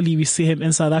 Hopefully we see him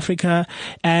in South Africa.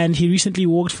 And he recently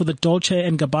worked for the Dolce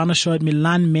 & Gabbana show at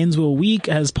Milan Menswear Week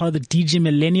as part of the DG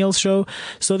Millennials show.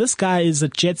 So this guy is a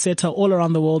jet setter all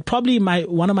around the world. Probably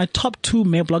one of my top 2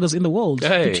 male bloggers in the world.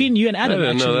 Hey, between you and Adam, I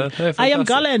didn't actually. know that. Hey, I am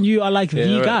Gala and you are like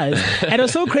the right. guys. And it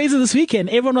was so crazy this weekend.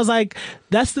 Everyone was like,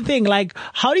 that's the thing. Like,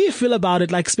 how do you feel about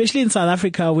it? Like, especially in South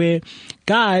Africa where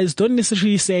guys don't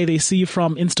necessarily say they see you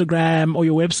from Instagram or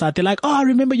your website. They're like, oh, I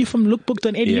remember you from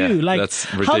lookbook.edu. Yeah, like,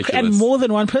 that's ridiculous. And more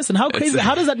than one person. How crazy?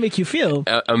 How does that make you feel?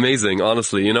 Amazing,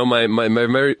 honestly. You know, my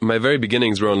very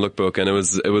beginnings were on Lookbook, and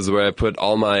it was where I put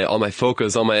all my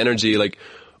focus, all my energy, like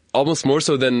almost more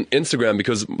so than Instagram,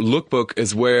 because Lookbook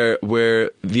is where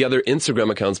the other Instagram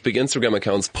accounts, big Instagram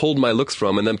accounts, pulled my looks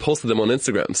from and then posted them on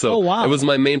Instagram. So wow. It was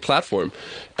my main platform,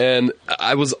 and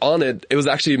I was on it. It was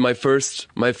actually my first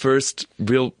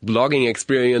real blogging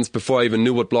experience before I even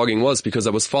knew what blogging was, because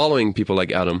I was following people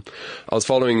like Adam. I was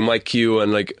following Mike Q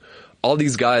and like all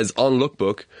these guys on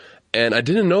Lookbook. And I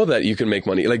didn't know that you can make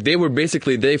money. Like they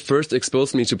first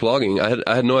exposed me to blogging.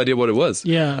 I had no idea what it was.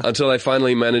 Yeah. Until I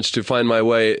finally managed to find my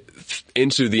way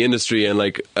into the industry and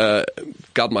like,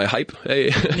 got my hype.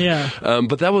 Hey. Yeah.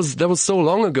 But that was so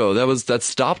long ago. That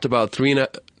stopped about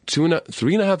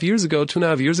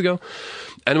 2.5 years ago.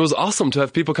 And it was awesome to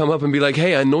have people come up and be like,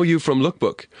 hey, I know you from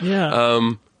Lookbook.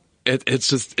 Yeah. It's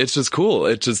just cool.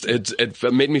 It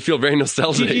made me feel very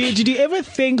nostalgic. Did you ever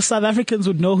think South Africans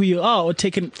would know who you are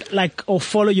or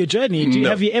follow your journey? No.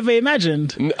 Have you ever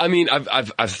imagined? I mean,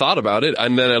 I've thought about it,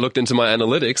 and then I looked into my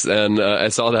analytics, and I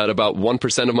saw that about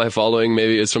 1% of my following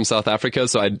maybe is from South Africa.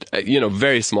 So I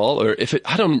very small, or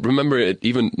I don't remember it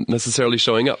even necessarily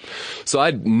showing up. So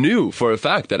I knew for a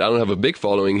fact that I don't have a big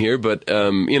following here, but I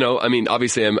mean,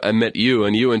 obviously I met you,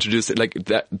 and you introduced it, like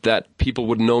that people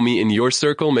would know me in your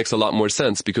circle makes a lot more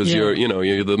sense, because you're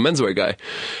the menswear guy,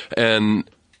 and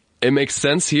it makes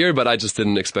sense here, but I just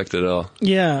didn't expect it at all.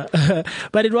 Yeah.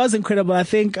 But it was incredible. I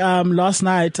think last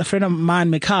night a friend of mine,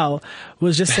 Mikhail,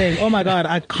 was just saying, oh my God,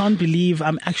 I can't believe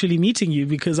I'm actually meeting you,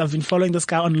 because I've been following this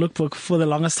guy on Lookbook for the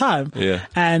longest time. Yeah.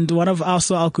 And one of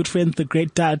our good friends, the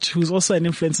Great Dutch, who's also an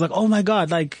influencer, like, oh my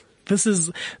God, like this is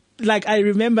like, I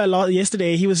remember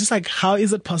yesterday, he was just like, how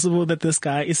is it possible that this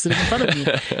guy is sitting in front of me?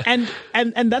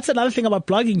 And that's another thing about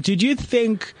blogging. Did you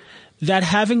think that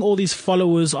having all these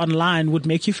followers online would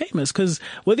make you famous? Because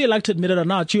whether you like to admit it or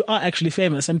not, you are actually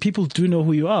famous and people do know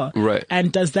who you are. Right.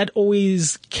 And does that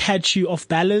always catch you off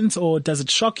balance, or does it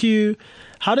shock you?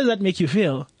 How does that make you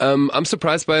feel? I'm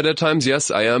surprised by it at times. Yes,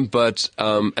 I am. But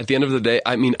at the end of the day,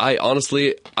 I mean, I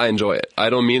honestly enjoy it. I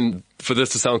don't mean for this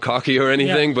to sound cocky or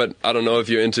anything, but I don't know if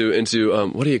you're into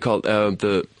what do you call it?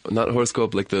 The not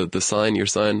horoscope, like the sign, your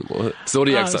sign,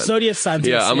 zodiac sign. Zodiac sign.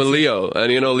 Yeah, I'm a Leo,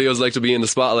 and Leos like to be in the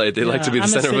spotlight. They like to be the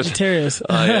center of it. Sagittarius.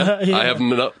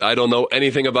 Yeah. I don't know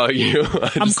anything about you.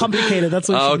 I'm complicated. That's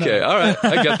what you okay, know. all right,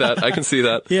 I get that. I can see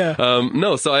that. Yeah.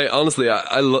 No, so I honestly,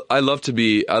 I love to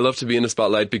be in the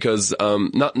spotlight because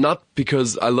not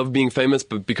because I love being famous,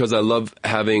 but because I love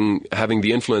having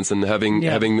the influence and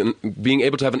being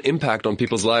able to have an impact on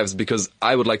people's lives. Because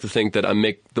I would like to think that I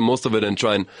make the most of it and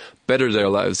try and better their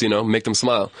lives. Make them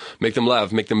smile, make them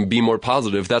laugh, make them be more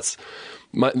positive. That's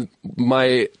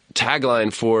my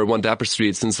tagline for One Dapper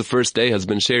Street since the first day has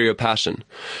been share your passion,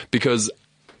 because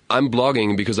I'm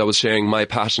blogging because I was sharing my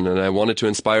passion and I wanted to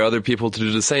inspire other people to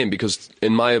do the same, because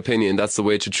in my opinion, that's the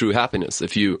way to true happiness.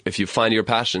 If you find your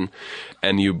passion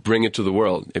and you bring it to the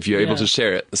world, if you're able to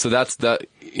share it. So that's that,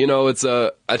 it's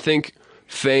I think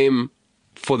fame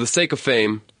for the sake of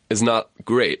fame is not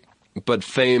great, but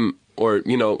fame or,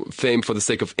 fame for the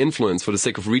sake of influence, for the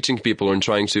sake of reaching people and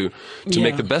trying to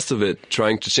make the best of it,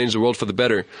 trying to change the world for the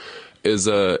better is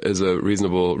a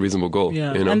reasonable goal.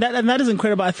 Yeah. And that is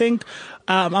incredible. I think,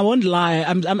 I won't lie,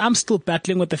 I'm still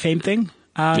battling with the fame thing.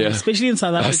 Especially in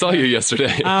South Africa. I saw you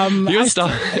yesterday.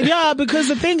 Yeah, because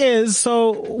the thing is,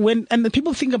 and the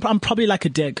people think I'm probably like a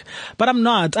dick, but I'm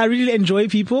not. I really enjoy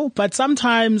people, but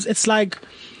sometimes it's like,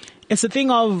 it's a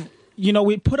thing of,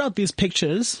 we put out these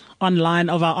pictures online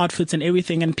of our outfits and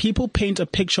everything, and people paint a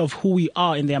picture of who we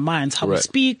are in their minds, how we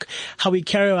speak, how we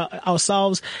carry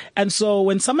ourselves. And so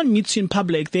when someone meets you in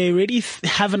public, they already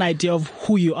have an idea of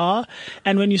who you are.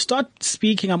 And when you start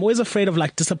speaking, I'm always afraid of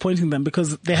like disappointing them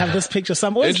because they have this picture. So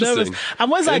I'm always nervous.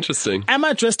 I'm always like, am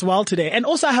I dressed well today? And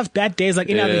also I have bad days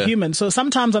like any other human. So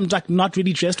sometimes I'm like not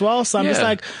really dressed well. So I'm just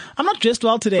like, I'm not dressed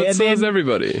well today. But and so then is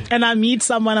everybody. And I meet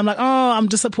someone, I'm like, oh, I'm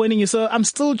disappointing you. So I'm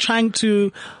still trying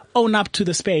to own up to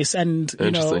the space, and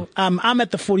I'm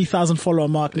at the 40,000 follower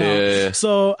mark now,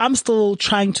 so I'm still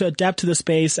trying to adapt to the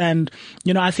space. And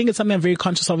I think it's something I'm very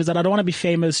conscious of, is that I don't want to be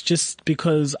famous just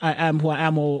because I am who I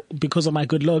am or because of my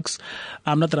good looks.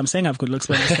 Not that I'm saying I have good looks,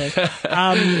 but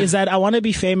is that I want to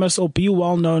be famous or be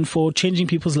well known for changing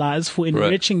people's lives, for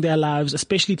enriching their lives,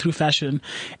 especially through fashion.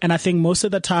 And I think most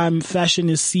of the time fashion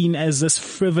is seen as this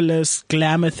frivolous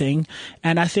glamour thing,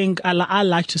 and I think I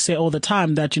like to say all the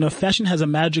time that fashion has a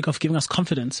magic of giving us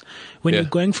confidence when you're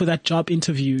going for that job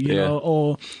interview,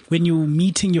 or when you're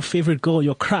meeting your favorite girl,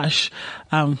 your crush,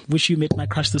 which you met my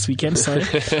crush this weekend. Sorry.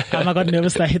 I got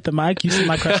nervous that I hit the mic. You see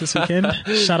my crush this weekend.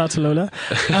 Shout out to Lola.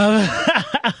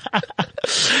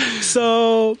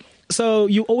 So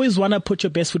you always want to put your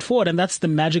best foot forward, and that's the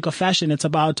magic of fashion. It's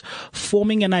about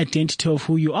forming an identity of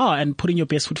who you are and putting your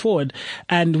best foot forward.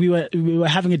 And we were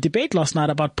having a debate last night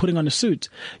about putting on a suit.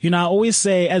 I always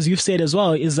say, as you've said as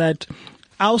well, is that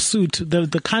our suit,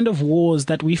 the kind of wars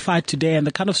that we fight today and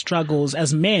the kind of struggles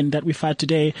as men that we fight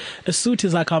today, a suit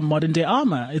is like our modern day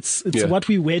armor. It's what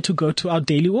we wear to go to our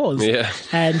daily wars. Yeah.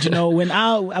 And when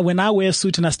I wear a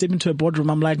suit and I step into a boardroom,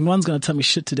 I'm like, no one's going to tell me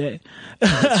shit today.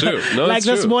 That's true. No, like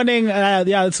this morning,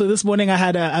 so this morning I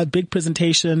had a big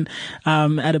presentation,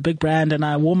 at a big brand, and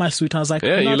I wore my suit and I was like,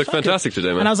 you look fantastic today,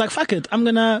 man. And I was like, fuck it, I'm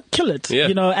going to kill it. Yeah.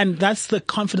 And that's the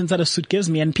confidence that a suit gives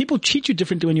me. And people treat you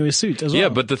differently when you wear a suit as well. Yeah,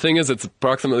 but the thing is, it's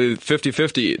approximately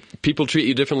 50-50. People treat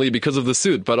you differently because of the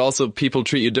suit, but also people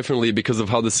treat you differently because of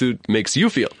how the suit makes you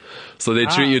feel. So they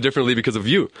treat you differently because of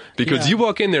you. Because you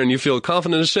walk in there and you feel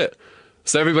confident as shit.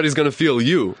 So everybody's going to feel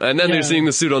you. And then they're seeing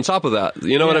the suit on top of that.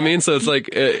 You know what I mean? So it's like...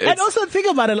 and also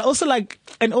think about it. Also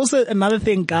another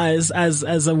thing, guys,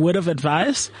 as a word of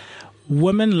advice...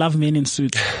 Women love men in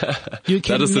suits.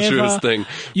 That is the truest thing.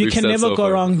 You can never go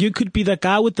wrong. You could be the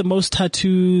guy with the most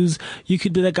tattoos. You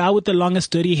could be the guy with the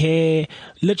longest dirty hair.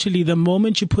 Literally, the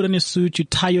moment you put on a suit, you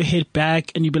tie your head back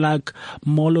and you be like,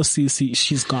 Molo Sisi,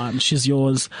 she's gone. She's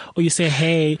yours. Or you say,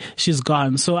 hey, she's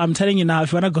gone. So I'm telling you now,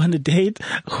 if you want to go on a date,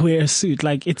 wear a suit.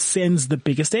 Like, it sends the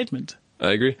biggest statement.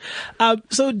 I agree.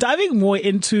 So diving more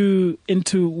into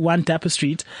One Dapper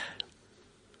Street,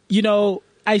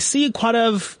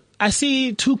 I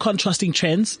see two contrasting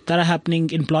trends that are happening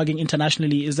in blogging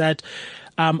internationally. Is that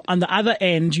on the other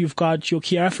end, you've got your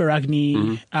Chiara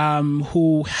Ferragni,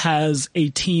 who has a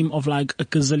team of like a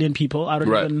gazillion people. I don't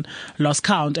even lost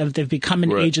count. And they've become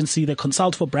an agency. They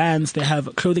consult for brands. They have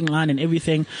a clothing line and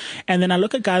everything. And then I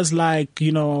look at guys like, I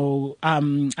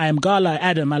am Gala,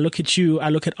 Adam. I look at you. I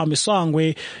look at Amisong,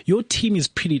 where your team is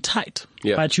pretty tight.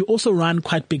 Yeah. But you also run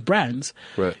quite big brands.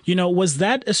 Right. Was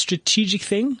that a strategic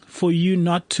thing for you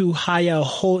not to hire a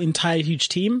whole entire huge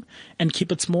team and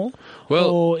keep it small?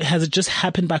 Well, or has it just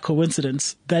happened by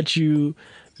coincidence that you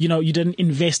you didn't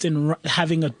invest in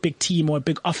having a big team or a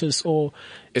big office or,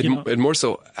 It more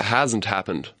so hasn't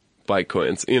happened by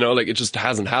coincidence, like it just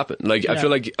hasn't happened. Like, I feel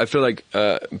like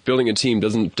building a team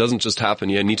doesn't just happen.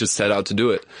 You need to set out to do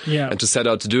it. Yeah. And to set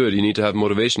out to do it, you need to have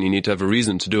motivation. You need to have a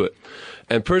reason to do it.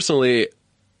 And personally,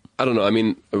 I don't know. I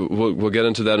mean, we'll get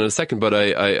into that in a second, but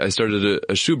I started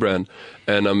a shoe brand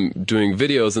and I'm doing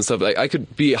videos and stuff. I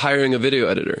could be hiring a video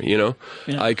editor, Yeah.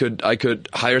 I could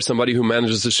hire somebody who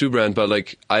manages a shoe brand, but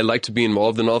like, I like to be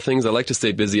involved in all things. I like to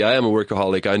stay busy. I am a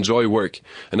workaholic. I enjoy work.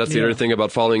 And that's the other thing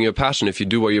about following your passion. If you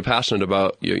do what you're passionate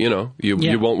about, you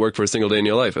won't work for a single day in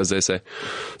your life, as they say.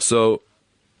 So,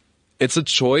 it's a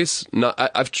choice.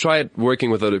 I've tried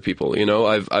working with other people,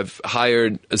 I've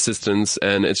hired assistants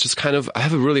and it's just kind of, I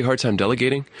have a really hard time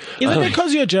delegating. Is it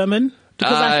because you're German?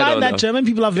 Because I find that German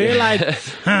people are very like,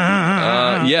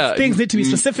 things need to be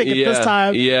specific at this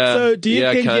time. Yeah. So do you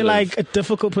think you're of. like a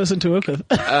difficult person to work with?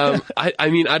 I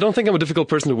mean, I don't think I'm a difficult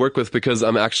person to work with because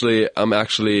I'm a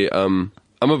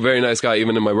very nice guy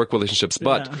even in my work relationships,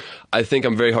 but I think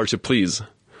I'm very hard to please.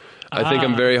 I think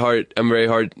I'm very hard,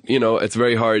 it's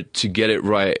very hard to get it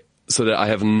right so that I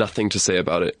have nothing to say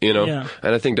about it, Yeah.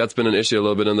 And I think that's been an issue a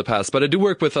little bit in the past. But I do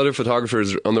work with other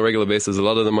photographers on the regular basis. A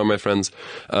lot of them are my friends.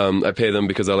 I pay them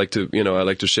because I like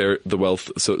to share the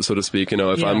wealth, so to speak.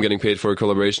 If I'm getting paid for a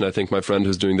collaboration, I think my friend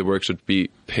who's doing the work should be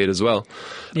paid as well.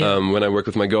 Yeah. When I work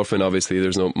with my girlfriend, obviously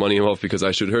there's no money involved because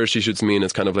I shoot her, she shoots me, and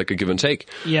it's kind of like a give and take.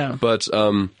 Yeah. But,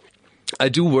 I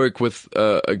do work with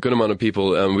a good amount of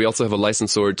people. We also have a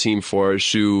licensor team for our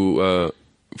shoe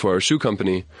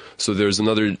company. So there's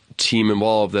another team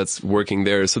involved that's working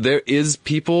there. So there is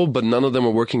people, but none of them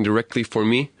are working directly for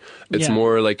me. It's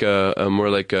more like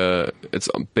it's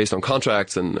based on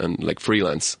contracts and like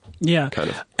freelance. Yeah.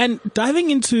 Kind of. And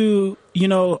diving into,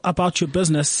 about your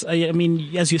business, I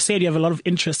mean, as you said, you have a lot of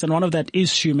interest and one of that is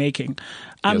shoemaking.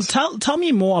 Yes. Tell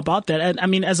me more about that. And I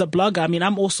mean, as a blogger,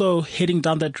 I'm also heading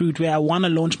down that route where I want to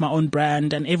launch my own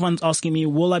brand and everyone's asking me,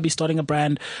 will I be starting a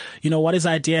brand? What is the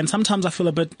idea? And sometimes I feel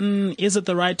a bit, is it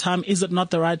the right time? Is it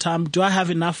not the right time? Do I have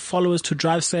enough followers to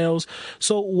drive sales?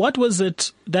 So what was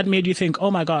it that made you think, oh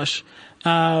my gosh,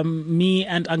 me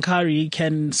and Ankari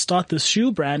can start this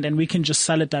shoe brand and we can just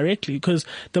sell it directly? Because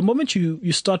the moment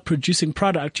you start producing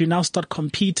product, you now start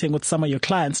competing with some of your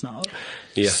clients now.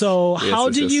 Yes. So how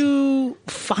Yes, do yes. you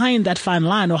find that fine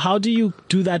line, or how do you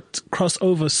do that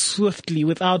crossover swiftly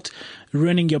without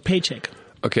ruining your paycheck?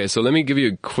 Okay, so let me give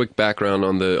you a quick background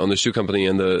on the shoe company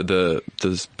and the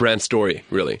brand story,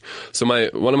 really. So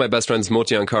one of my best friends,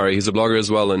 Moti Ankari, he's a blogger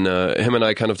as well, and him and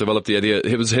I kind of developed the idea.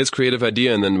 It was his creative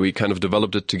idea, and then we kind of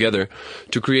developed it together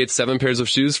to create 7 pairs of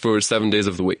shoes for 7 days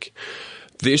of the week.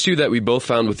 The issue that we both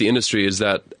found with the industry is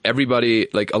that everybody,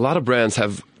 like a lot of brands,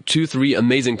 have 2-3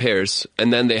 amazing pairs,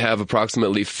 and then they have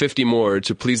approximately 50 more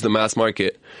to please the mass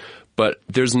market. But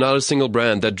there's not a single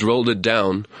brand that drilled it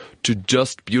down to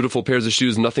just beautiful pairs of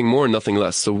shoes, nothing more, nothing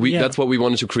less. So that's what we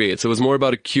wanted to create. So it was more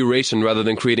about a curation rather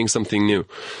than creating something new.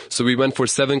 So we went for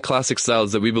 7 classic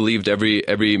styles that we believed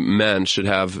every man should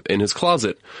have in his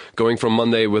closet. Going from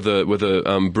Monday with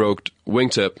a broked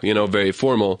wingtip, very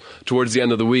formal, towards the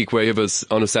end of the week where you have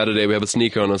on a Saturday we have a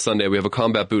sneaker, on a Sunday we have a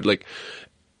combat boot. Like,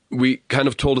 we kind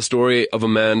of told a story of a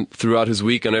man throughout his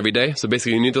week and every day. So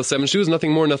basically you need those 7 shoes,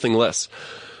 nothing more, nothing less.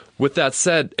 With that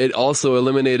said, it also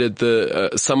eliminated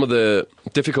some of the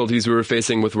difficulties we were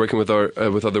facing with working with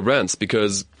other brands,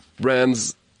 because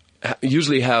brands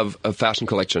usually have a fashion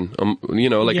collection,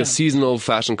 a seasonal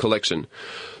fashion collection.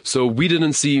 So we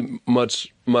didn't see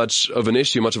much of an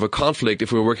issue, much of a conflict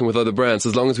if we were working with other brands,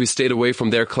 as long as we stayed away from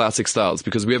their classic styles,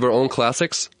 because we have our own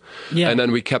classics. Yeah. And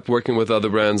then we kept working with other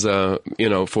brands, for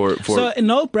so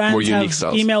no brands more unique have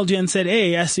styles. Emailed you and said,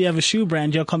 hey, I see you have a shoe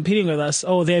brand, you're competing with us.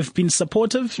 Oh, they've been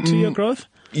supportive to your growth?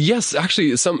 Yes,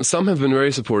 actually, some have been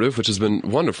very supportive, which has been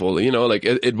wonderful.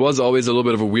 It was always a little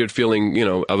bit of a weird feeling.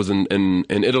 I was in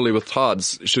Italy with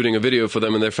Tod's shooting a video for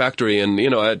them in their factory, and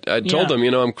I told them,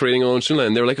 I'm creating our own shoe line.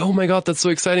 And they were like, oh my god, that's so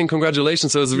exciting!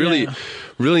 Congratulations! So it was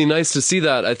really nice to see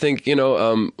that. I think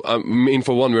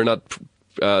for one, we're not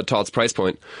Todd's price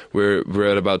point. We're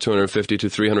at about $250 to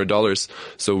 $300,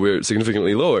 so we're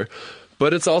significantly lower.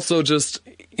 But it's also just,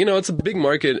 it's a big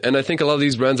market, and I think a lot of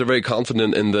these brands are very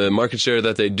confident in the market share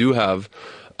that they do have.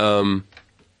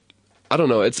 I don't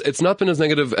know. It's not been as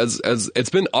negative as it's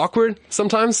been awkward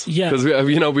sometimes. Yeah. Because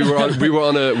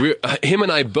him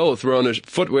and I both were on a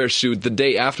footwear shoot the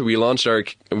day after we launched our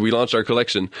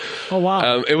collection. Oh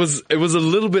wow. It was a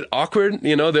little bit awkward.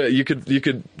 That you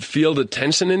could feel the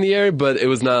tension in the air, but it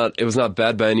was not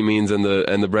bad by any means. And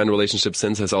the brand relationship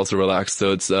since has also relaxed.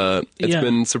 So it's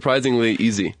been surprisingly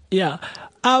easy. Yeah.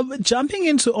 Jumping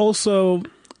into also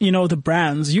the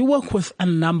brands, you work with a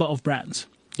number of brands.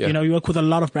 Yeah. You work with a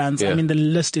lot of brands. Yeah. I mean, the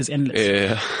list is endless.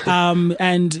 Yeah.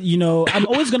 And, I'm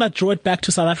always going to draw it back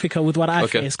to South Africa with what I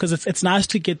face, because it's nice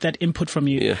to get that input from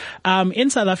you. Yeah. In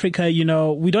South Africa,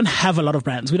 we don't have a lot of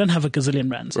brands. We don't have a gazillion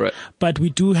brands. Right. But we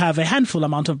do have a handful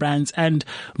amount of brands. And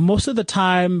most of the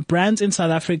time, brands in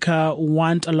South Africa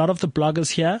want a lot of the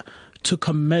bloggers here to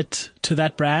commit to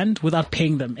that brand without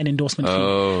paying them an endorsement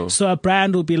fee. So a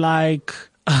brand will be like,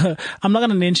 I'm not going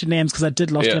to mention names because I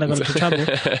did last year and I got into trouble.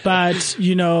 But,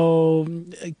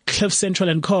 Cliff Central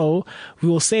and Co., we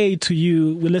will say to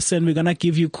you, listen, we're going to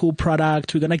give you cool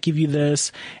product. We're going to give you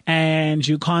this, and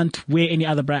you can't wear any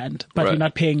other brand, but we're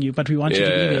not paying you, but we want you to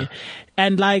be there.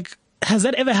 And like, has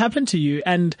that ever happened to you?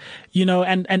 And,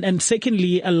 and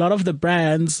secondly, a lot of the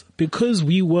brands, because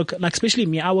we work, like especially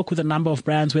me, I work with a number of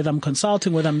brands, whether I'm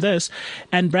consulting, whether I'm this,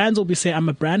 and brands will be saying, I'm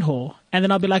a brand whore. And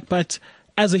then I'll be like, but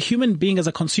as a human being, as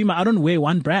a consumer, I don't wear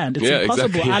one brand. It's impossible.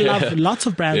 Exactly. I love lots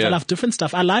of brands. I love different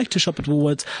stuff. I like to shop at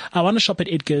Woolworths. I want to shop at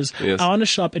Edgar's. I want to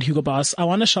shop at Hugo Boss. I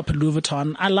want to shop at Louis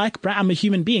Vuitton. I like brand. I'm a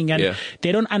human being, and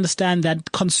they don't understand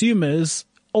that consumers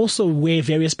also wear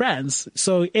various brands.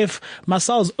 So if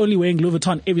Marcel's only wearing Louis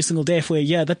Vuitton every single day for a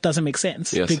year, that doesn't make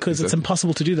sense because it's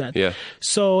impossible to do that. Yeah.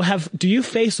 So do you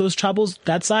face those troubles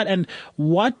that side? And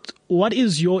what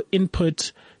is your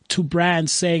input to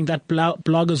brands saying that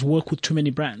bloggers work with too many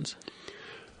brands?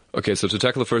 Okay, so to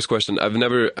tackle the first question, I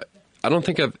don't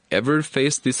think I've ever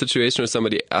faced the situation where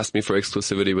somebody asked me for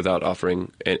exclusivity without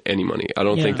offering any money. I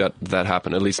don't think that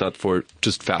happened, at least not for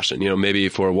just fashion, maybe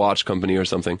for a watch company or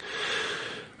something.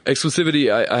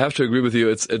 Exclusivity, I have to agree with you.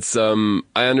 It's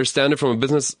I understand it from a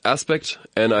business aspect,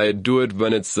 and I do it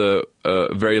when it's a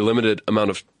very limited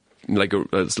amount of, like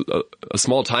a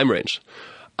small time range.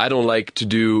 I don't like to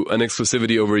do an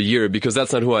exclusivity over a year because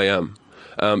that's not who I am.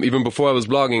 Even before I was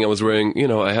blogging, I was wearing,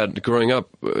 growing up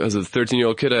as a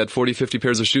 13-year-old kid, I had 40, 50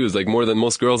 pairs of shoes, like more than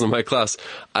most girls in my class.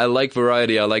 I like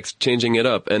variety. I like changing it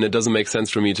up, and it doesn't make sense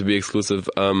for me to be exclusive.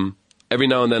 Every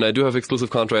now and then I do have exclusive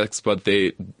contracts, but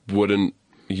they wouldn't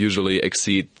usually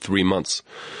exceed 3 months.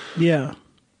 Yeah.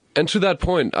 And to that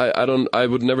point, I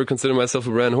would never consider myself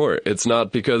a brand whore. It's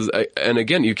not because, and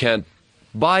again, you can't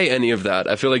buy any of that.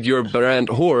 I feel like you're a brand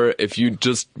whore if you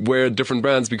just wear different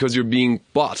brands because you're being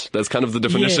bought. That's kind of the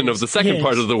definition of the second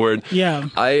part of the word. Yeah.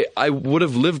 I would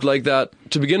have lived like that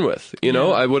to begin with.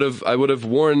 I would have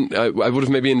worn, I would have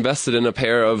maybe invested in a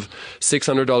pair of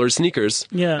 $600 sneakers.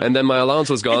 Yeah. And then my allowance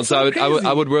was gone. So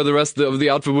I would wear the rest of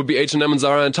the outfit would be H&M and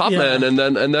Zara and Topman,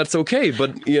 and that's okay.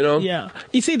 But Yeah.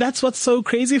 You see, that's what's so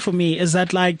crazy for me is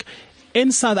that, like,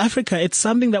 in South Africa, it's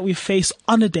something that we face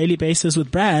on a daily basis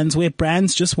with brands, where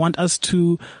brands just want us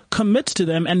to commit to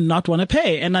them and not want to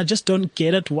pay. And I just don't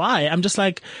get it why. I'm just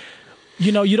like,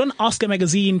 you don't ask a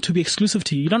magazine to be exclusive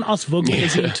to you. You don't ask Vogue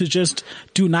magazine to just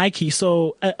do Nike.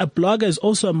 So a blogger is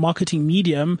also a marketing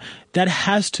medium that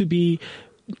has to be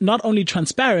not only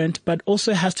transparent, but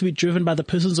also has to be driven by the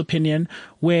person's opinion,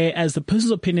 whereas the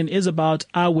person's opinion is about,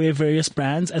 I wear various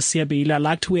brands as Siabile. I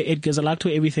like to wear Edgar's. I like to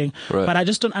wear everything. Right. But I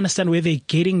just don't understand where they're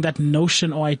getting that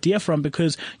notion or idea from,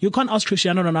 because you can't ask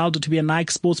Cristiano Ronaldo to be a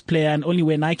Nike sports player and only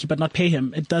wear Nike but not pay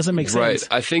him. It doesn't make sense. Right.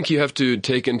 I think you have to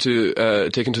take into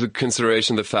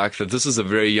consideration the fact that this is a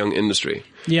very young industry.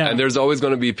 Yeah. And there's always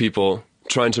going to be people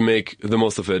trying to make the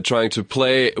most of it, trying to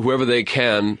play whoever they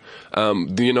can.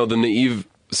 The naive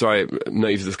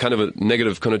is kind of a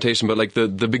negative connotation, but like the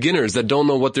beginners that don't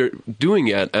know what they're doing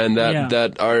yet, and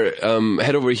that are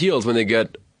head over heels when they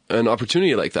get an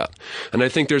opportunity like that. And I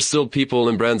think there's still people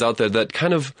and brands out there that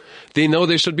kind of, they know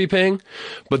they should be paying,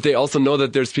 but they also know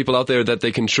that there's people out there that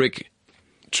they can trick,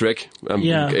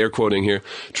 air quoting here,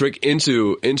 trick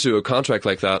into a contract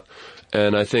like that.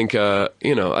 And I think, I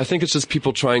think it's just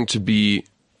people trying to be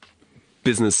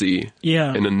businessy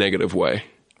in a negative way.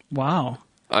 Wow.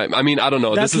 I mean, I don't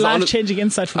know. That's life-changing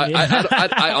insight for me.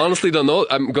 I honestly don't know.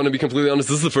 I'm going to be completely honest.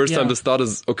 This is the first time this thought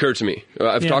has occurred to me.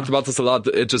 I've talked about this a lot.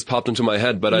 It just popped into my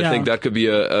head, but I think that could be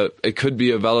it could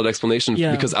be a valid explanation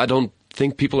because I don't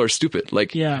think people are stupid.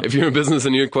 Like, if you're in business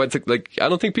and you're quite, I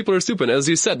don't think people are stupid. As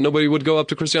you said, nobody would go up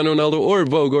to Cristiano Ronaldo or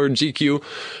Vogue or GQ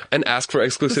and ask for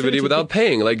exclusivity without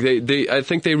paying. Like, I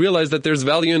think they realize that there's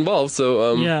value involved.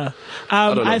 So,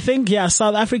 I think,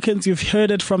 South Africans, you've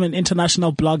heard it from an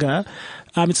international blogger.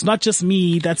 It's not just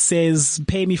me that says,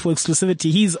 pay me for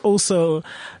exclusivity. He's also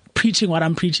preaching what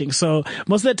I'm preaching. So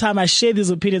most of the time I share these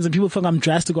opinions and people think I'm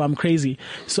drastic or I'm crazy.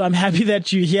 So I'm happy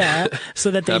that you're here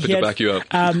so that they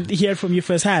hear from you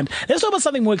firsthand. Let's talk about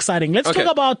something more exciting. Let's talk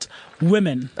about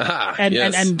women and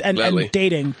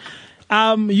dating.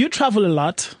 You travel a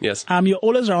lot. Yes. You're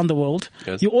always around the world.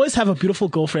 Yes. You always have a beautiful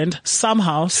girlfriend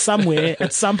somehow, somewhere,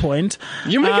 at some point.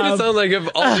 You're making it sound like I have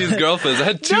all these girlfriends. I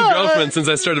had 2 girlfriends since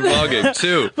I started vlogging.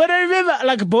 2. But I remember,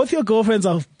 like, both your girlfriends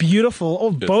are beautiful,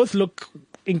 or both look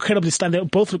incredibly stunning. They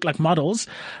both look like models.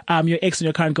 Your ex and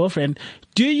your current girlfriend.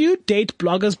 Do you date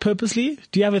bloggers purposely?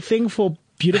 Do you have a thing for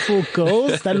beautiful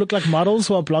girls that look like models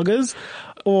who are bloggers?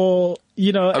 Or,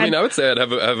 you know... I mean, I would say I'd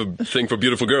have a thing for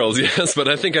beautiful girls, yes, but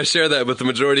I think I share that with the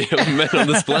majority of men on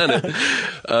this planet.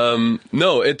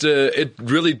 No, it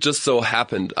really just so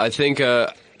happened. I think,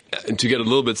 to get a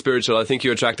little bit spiritual, I think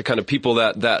you attract the kind of people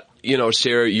that you know,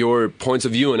 share your points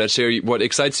of view and that share what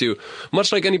excites you,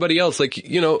 much like anybody else. Like,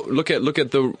 you know, look at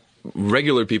the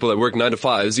regular people that work 9 to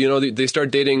 5s, you know, they start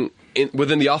dating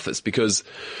within the office because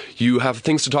you have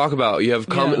things to talk about. You have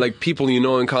like people you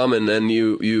know in common, and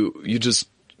you just,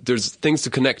 there's things to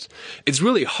connect. It's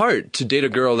really hard to date a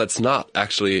girl that's not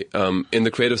actually in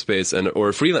the creative space or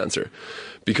a freelancer,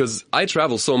 because I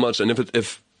travel so much, and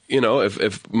if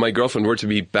my girlfriend were to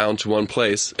be bound to one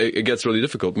place, it gets really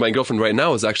difficult. My girlfriend right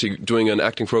now is actually doing an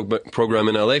acting program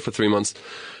in LA for 3 months.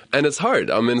 And it's hard.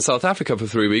 I'm in South Africa for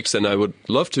 3 weeks, and I would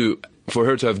love for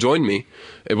her to have joined me.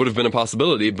 It would have been a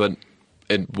possibility, but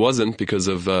it wasn't because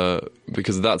of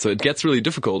that. So it gets really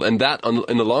difficult. And that,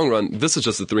 in the long run, this is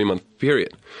just a 3-month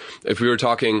period. If we were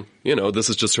talking, you know, this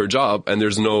is just her job and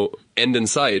there's no end in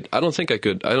sight, I don't think I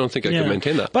could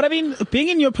maintain that. But I mean, being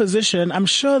in your position, I'm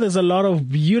sure there's a lot of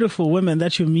beautiful women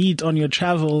that you meet on your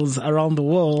travels around the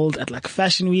world at, like,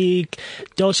 Fashion Week,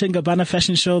 Dolce & Gabbana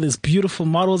fashion show. There's beautiful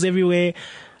models everywhere.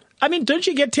 I mean, don't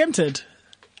you get tempted?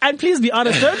 And please be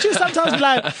honest, don't you sometimes be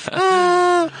like,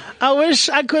 I wish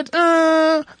I could,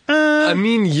 I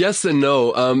mean, yes and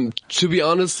no. To be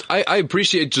honest, I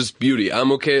appreciate just beauty.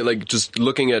 I'm okay, like, just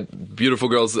looking at beautiful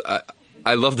girls.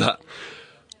 I love that.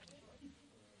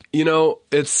 You know,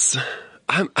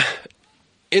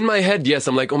 in my head, yes,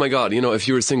 I'm like, oh my God, you know, if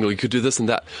you were single, you could do this and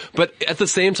that. But at the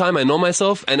same time, I know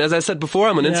myself, and as I said before,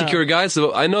 I'm an insecure guy,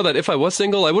 so I know that if I was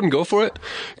single, I wouldn't go for it,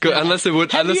 unless it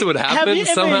would happen somehow. Have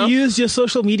you ever used your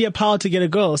social media power to get a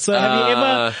girl? So have you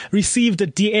ever received a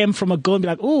DM from a girl and be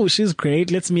like, oh, she's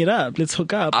great, let's meet up, let's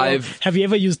hook up? Have you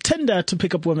ever used Tinder to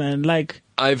pick up women? Like...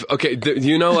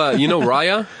 you know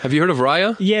Raya? Have you heard of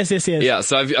Raya? Yes. Yeah,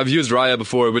 so I've used Raya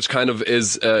before, which kind of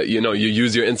is, you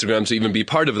use your Instagram to even be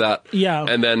part of that. Yeah.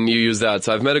 And then you use that.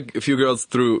 So I've met a few girls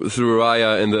through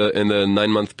Raya in the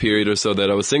 9-month period or so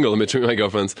that I was single in between my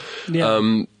girlfriends.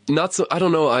 Yeah. Not so, I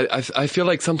don't know. I feel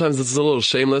like sometimes it's a little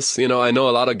shameless. You know, I know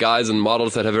a lot of guys and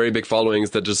models that have very big followings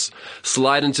that just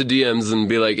slide into DMs and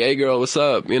be like, hey girl, what's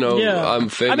up? You know, I'm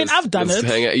famous. I mean, I've done it.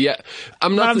 Hang out. Yeah.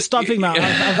 I'm not. I'm stopping now.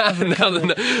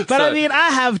 But I mean, I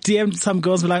have DM'd some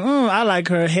girls be like, I like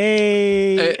her.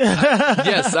 Hey.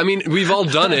 Yes. I mean, we've all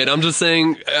done it. I'm just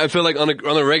saying, I feel like on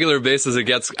a regular basis, it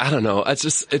gets, I don't know. It's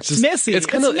just messy. It's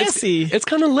kind of messy. It's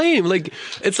kind of lame. Like,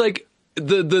 it's like,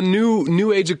 the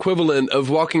new age equivalent of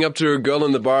walking up to a girl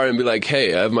in the bar and be like,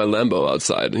 hey, I have my Lambo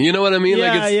outside. You know what I mean?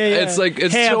 Yeah, It's like,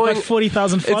 it's hey, showing. I've got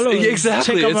 40,000 followers.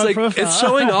 Exactly. Check out my It's like, profile. it's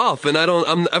showing off, and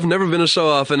I've never been a show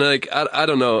off, and like, I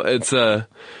don't know. It's, I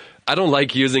don't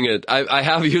like using it. I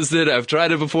have used it. I've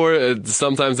tried it before.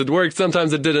 Sometimes it worked.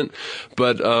 Sometimes it didn't.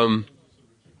 But,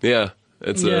 yeah,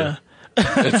 it's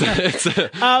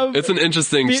it's an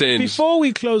interesting change. Before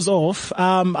we close off,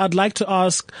 I'd like to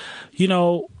ask, you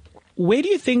know, where do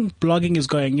you think blogging is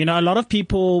going? You know, a lot of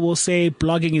people will say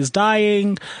blogging is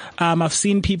dying. I've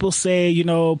seen people say, you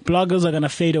know, bloggers are going to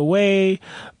fade away.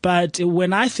 But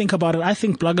when I think about it, I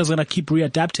think bloggers are going to keep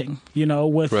readapting, you know,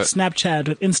 with Snapchat,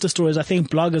 with Insta stories. I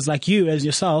think bloggers like you, as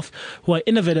yourself, who are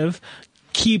innovative,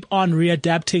 keep on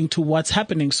readapting to what's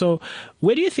happening. So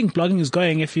where do you think blogging is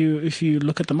going if you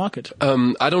look at the market?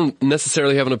 I don't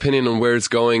necessarily have an opinion on where it's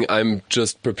going. I'm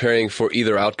just preparing for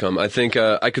either outcome. I think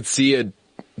I could see it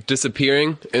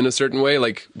disappearing in a certain way.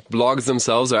 Like, blogs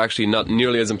themselves are actually not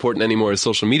nearly as important anymore as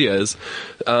social media is.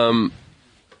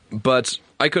 But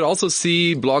I could also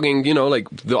see blogging, you know, like,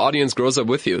 the audience grows up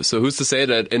with you. So who's to say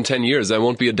that in 10 years I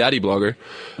won't be a daddy blogger,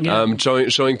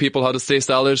 showing people how to stay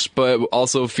stylish, but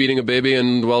also feeding a baby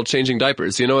and while changing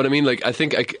diapers. You know what I mean? Like, I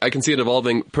think I can see it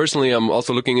evolving. Personally, I'm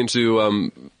also looking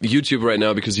into YouTube right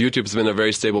now, because YouTube's been a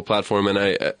very stable platform,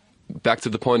 and back to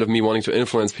the point of me wanting to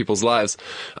influence people's lives,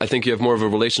 I think you have more of a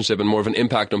relationship and more of an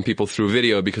impact on people through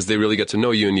video, because they really get to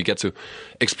know you and you get to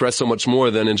express so much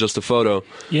more than in just a photo.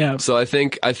 Yeah. So I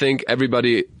think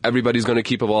everybody's going to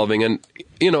keep evolving, and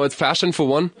you know, it's fashion for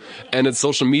one, and it's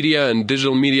social media and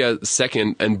digital media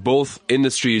second, and both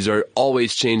industries are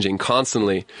always changing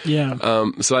constantly. Yeah.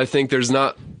 So I think there's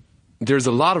not there's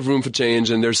a lot of room for change,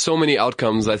 and there's so many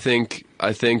outcomes. I think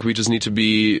we just need to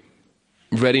be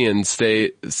ready and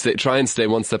try and stay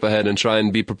one step ahead and try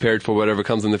and be prepared for whatever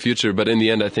comes in the future. But in the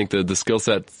end, I think the skill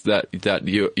sets that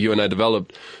you and I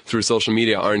developed through social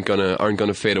media aren't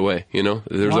gonna fade away. You know,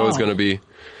 there's always gonna be.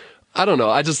 I don't know.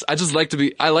 I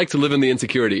like to live in the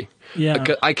insecurity. Yeah.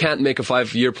 I can't make a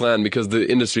 5-year plan because the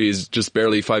industry is just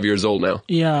barely 5 years old now.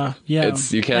 Yeah.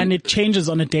 You can't. And it changes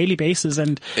on a daily basis.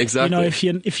 And, exactly.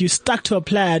 If you stuck to a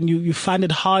plan, you find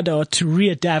it harder to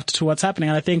readapt to what's happening.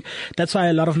 And I think that's why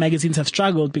a lot of magazines have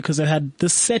struggled, because they had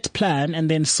this set plan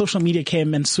and then social media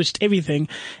came and switched everything.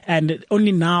 And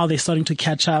only now they're starting to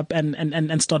catch up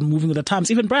and start moving with the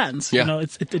times. Even brands, yeah.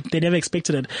 They never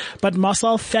expected it. But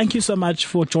Marcel, thank you so much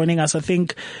for joining us. I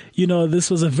think,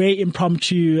 this was a very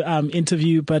impromptu,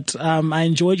 interview, but I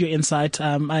enjoyed your insight.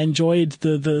 I enjoyed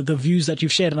the views that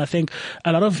you've shared, and I think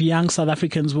a lot of young South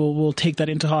Africans will take that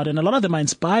into heart, and a lot of them are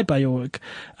inspired by your work.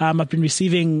 I've been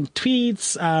receiving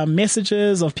tweets,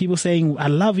 messages of people saying, I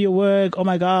love your work, oh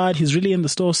my God, he's really in the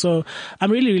store. So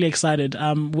I'm really, really excited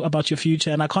about your future,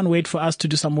 and I can't wait for us to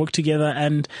do some work together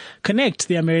and connect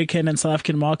the American and South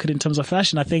African market in terms of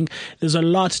fashion. I think there's a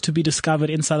lot to be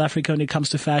discovered in South Africa when it comes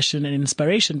to fashion and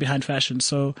inspiration behind fashion.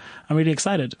 So I'm really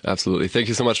excited. Absolutely. Thank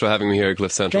you so much for having me here at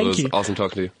Cliff Central. It was awesome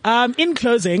talking to you. In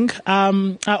closing,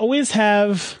 I always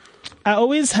have,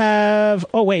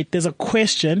 oh wait, there's a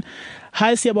question.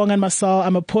 Hi, Siyabonga and Marcel.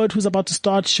 I'm a poet who's about to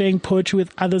start sharing poetry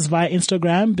with others via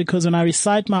Instagram, because when I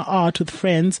recite my art with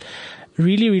friends,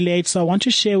 really relate. So I want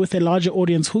to share with a larger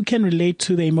audience who can relate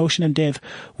to the emotion and death.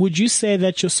 Would you say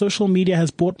that your social media has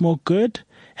brought more good,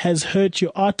 has hurt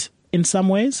your art in some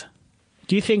ways?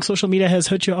 Do you think social media has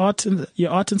hurt your art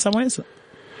in some ways?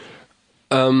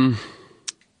 In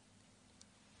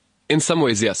some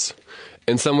ways, yes.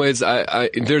 In some ways,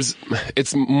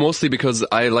 it's mostly because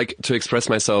I like to express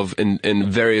myself in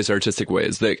various artistic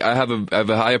ways. Like I have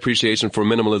a high appreciation for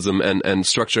minimalism and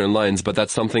structure and lines, but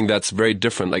that's something that's very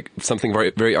different, like something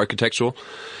very, very architectural.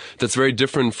 That's very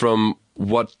different from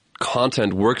what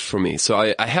content works for me. So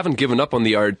I haven't given up on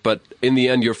the art, but in the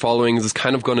end, your following is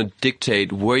kind of going to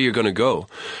dictate where you're going to go.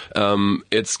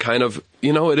 It's kind of,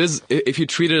 it is, if you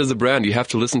treat it as a brand, you have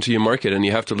to listen to your market and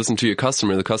you have to listen to your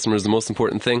customer. The customer is the most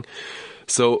important thing.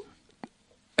 So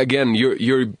again,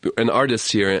 you're an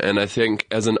artist here, and I think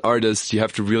as an artist, you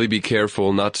have to really be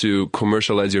careful not to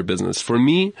commercialize your business. For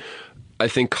me, I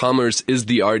think commerce is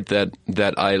the art that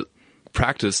I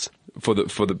practice for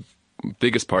the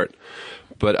biggest part.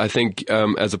 But I think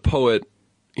as a poet,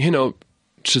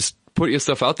 just put your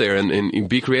stuff out there and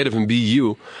be creative and be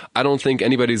you. I don't think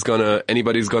anybody's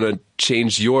gonna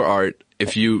change your art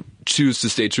if you choose to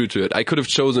stay true to it. I could have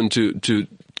chosen to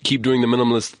keep doing the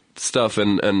minimalist stuff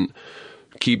and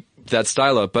keep that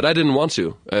style up, but I didn't want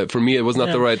to. For me, it was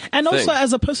not the right and thing. Also,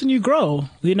 as a person, you grow.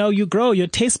 You grow. Your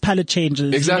taste palette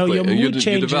changes. Exactly. Your mood changes.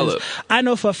 You develop. I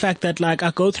know for a fact that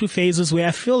I go through phases where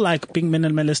I feel like being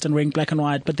minimalist and wearing black and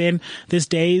white, but then there's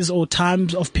days or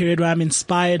times of period where I'm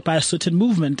inspired by a certain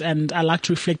movement, and I like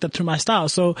to reflect that through my style.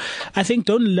 So I think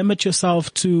don't limit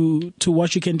yourself to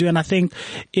what you can do, and I think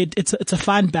it's a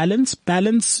fine balance.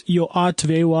 Balance your art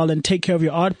very well and take care of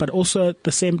your art, but also at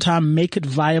the same time make it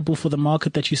viable for the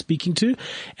market that you speak to.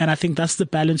 And I think that's the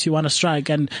balance you want to strike.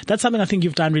 And that's something I think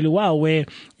you've done really well, where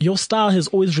your style has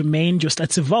always remained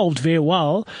it's evolved very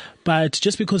well. But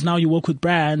just because now you work with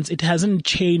brands, it hasn't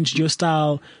changed your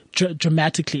style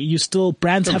dramatically. You still,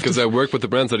 brands have because I work with the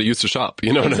brands that I used to shop.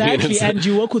 You know what I mean? Exactly. And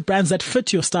you work with brands that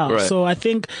fit your style. Right. So I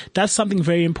think that's something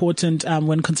very important,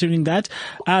 when considering that.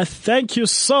 Thank you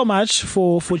so much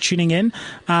for tuning in.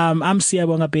 I'm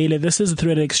Siyabonga Bailey. This is the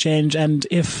Threaded Exchange. And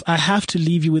if I have to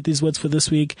leave you with these words for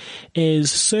this week,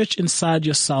 is search inside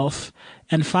yourself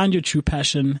and find your true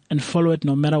passion and follow it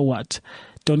no matter what.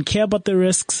 Don't care about the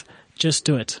risks. Just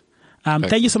do it.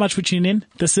 Thank you so much for tuning in.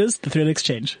 This is the Threaded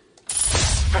Exchange.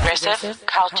 Progressive,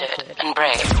 cultured, and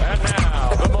brave. And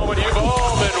now, the moment you've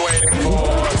all been waiting for.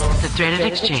 The Threaded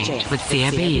Exchange with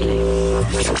Sia Bailey.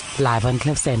 Live on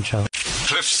Cliff Central.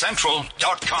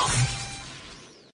 CliffCentral.com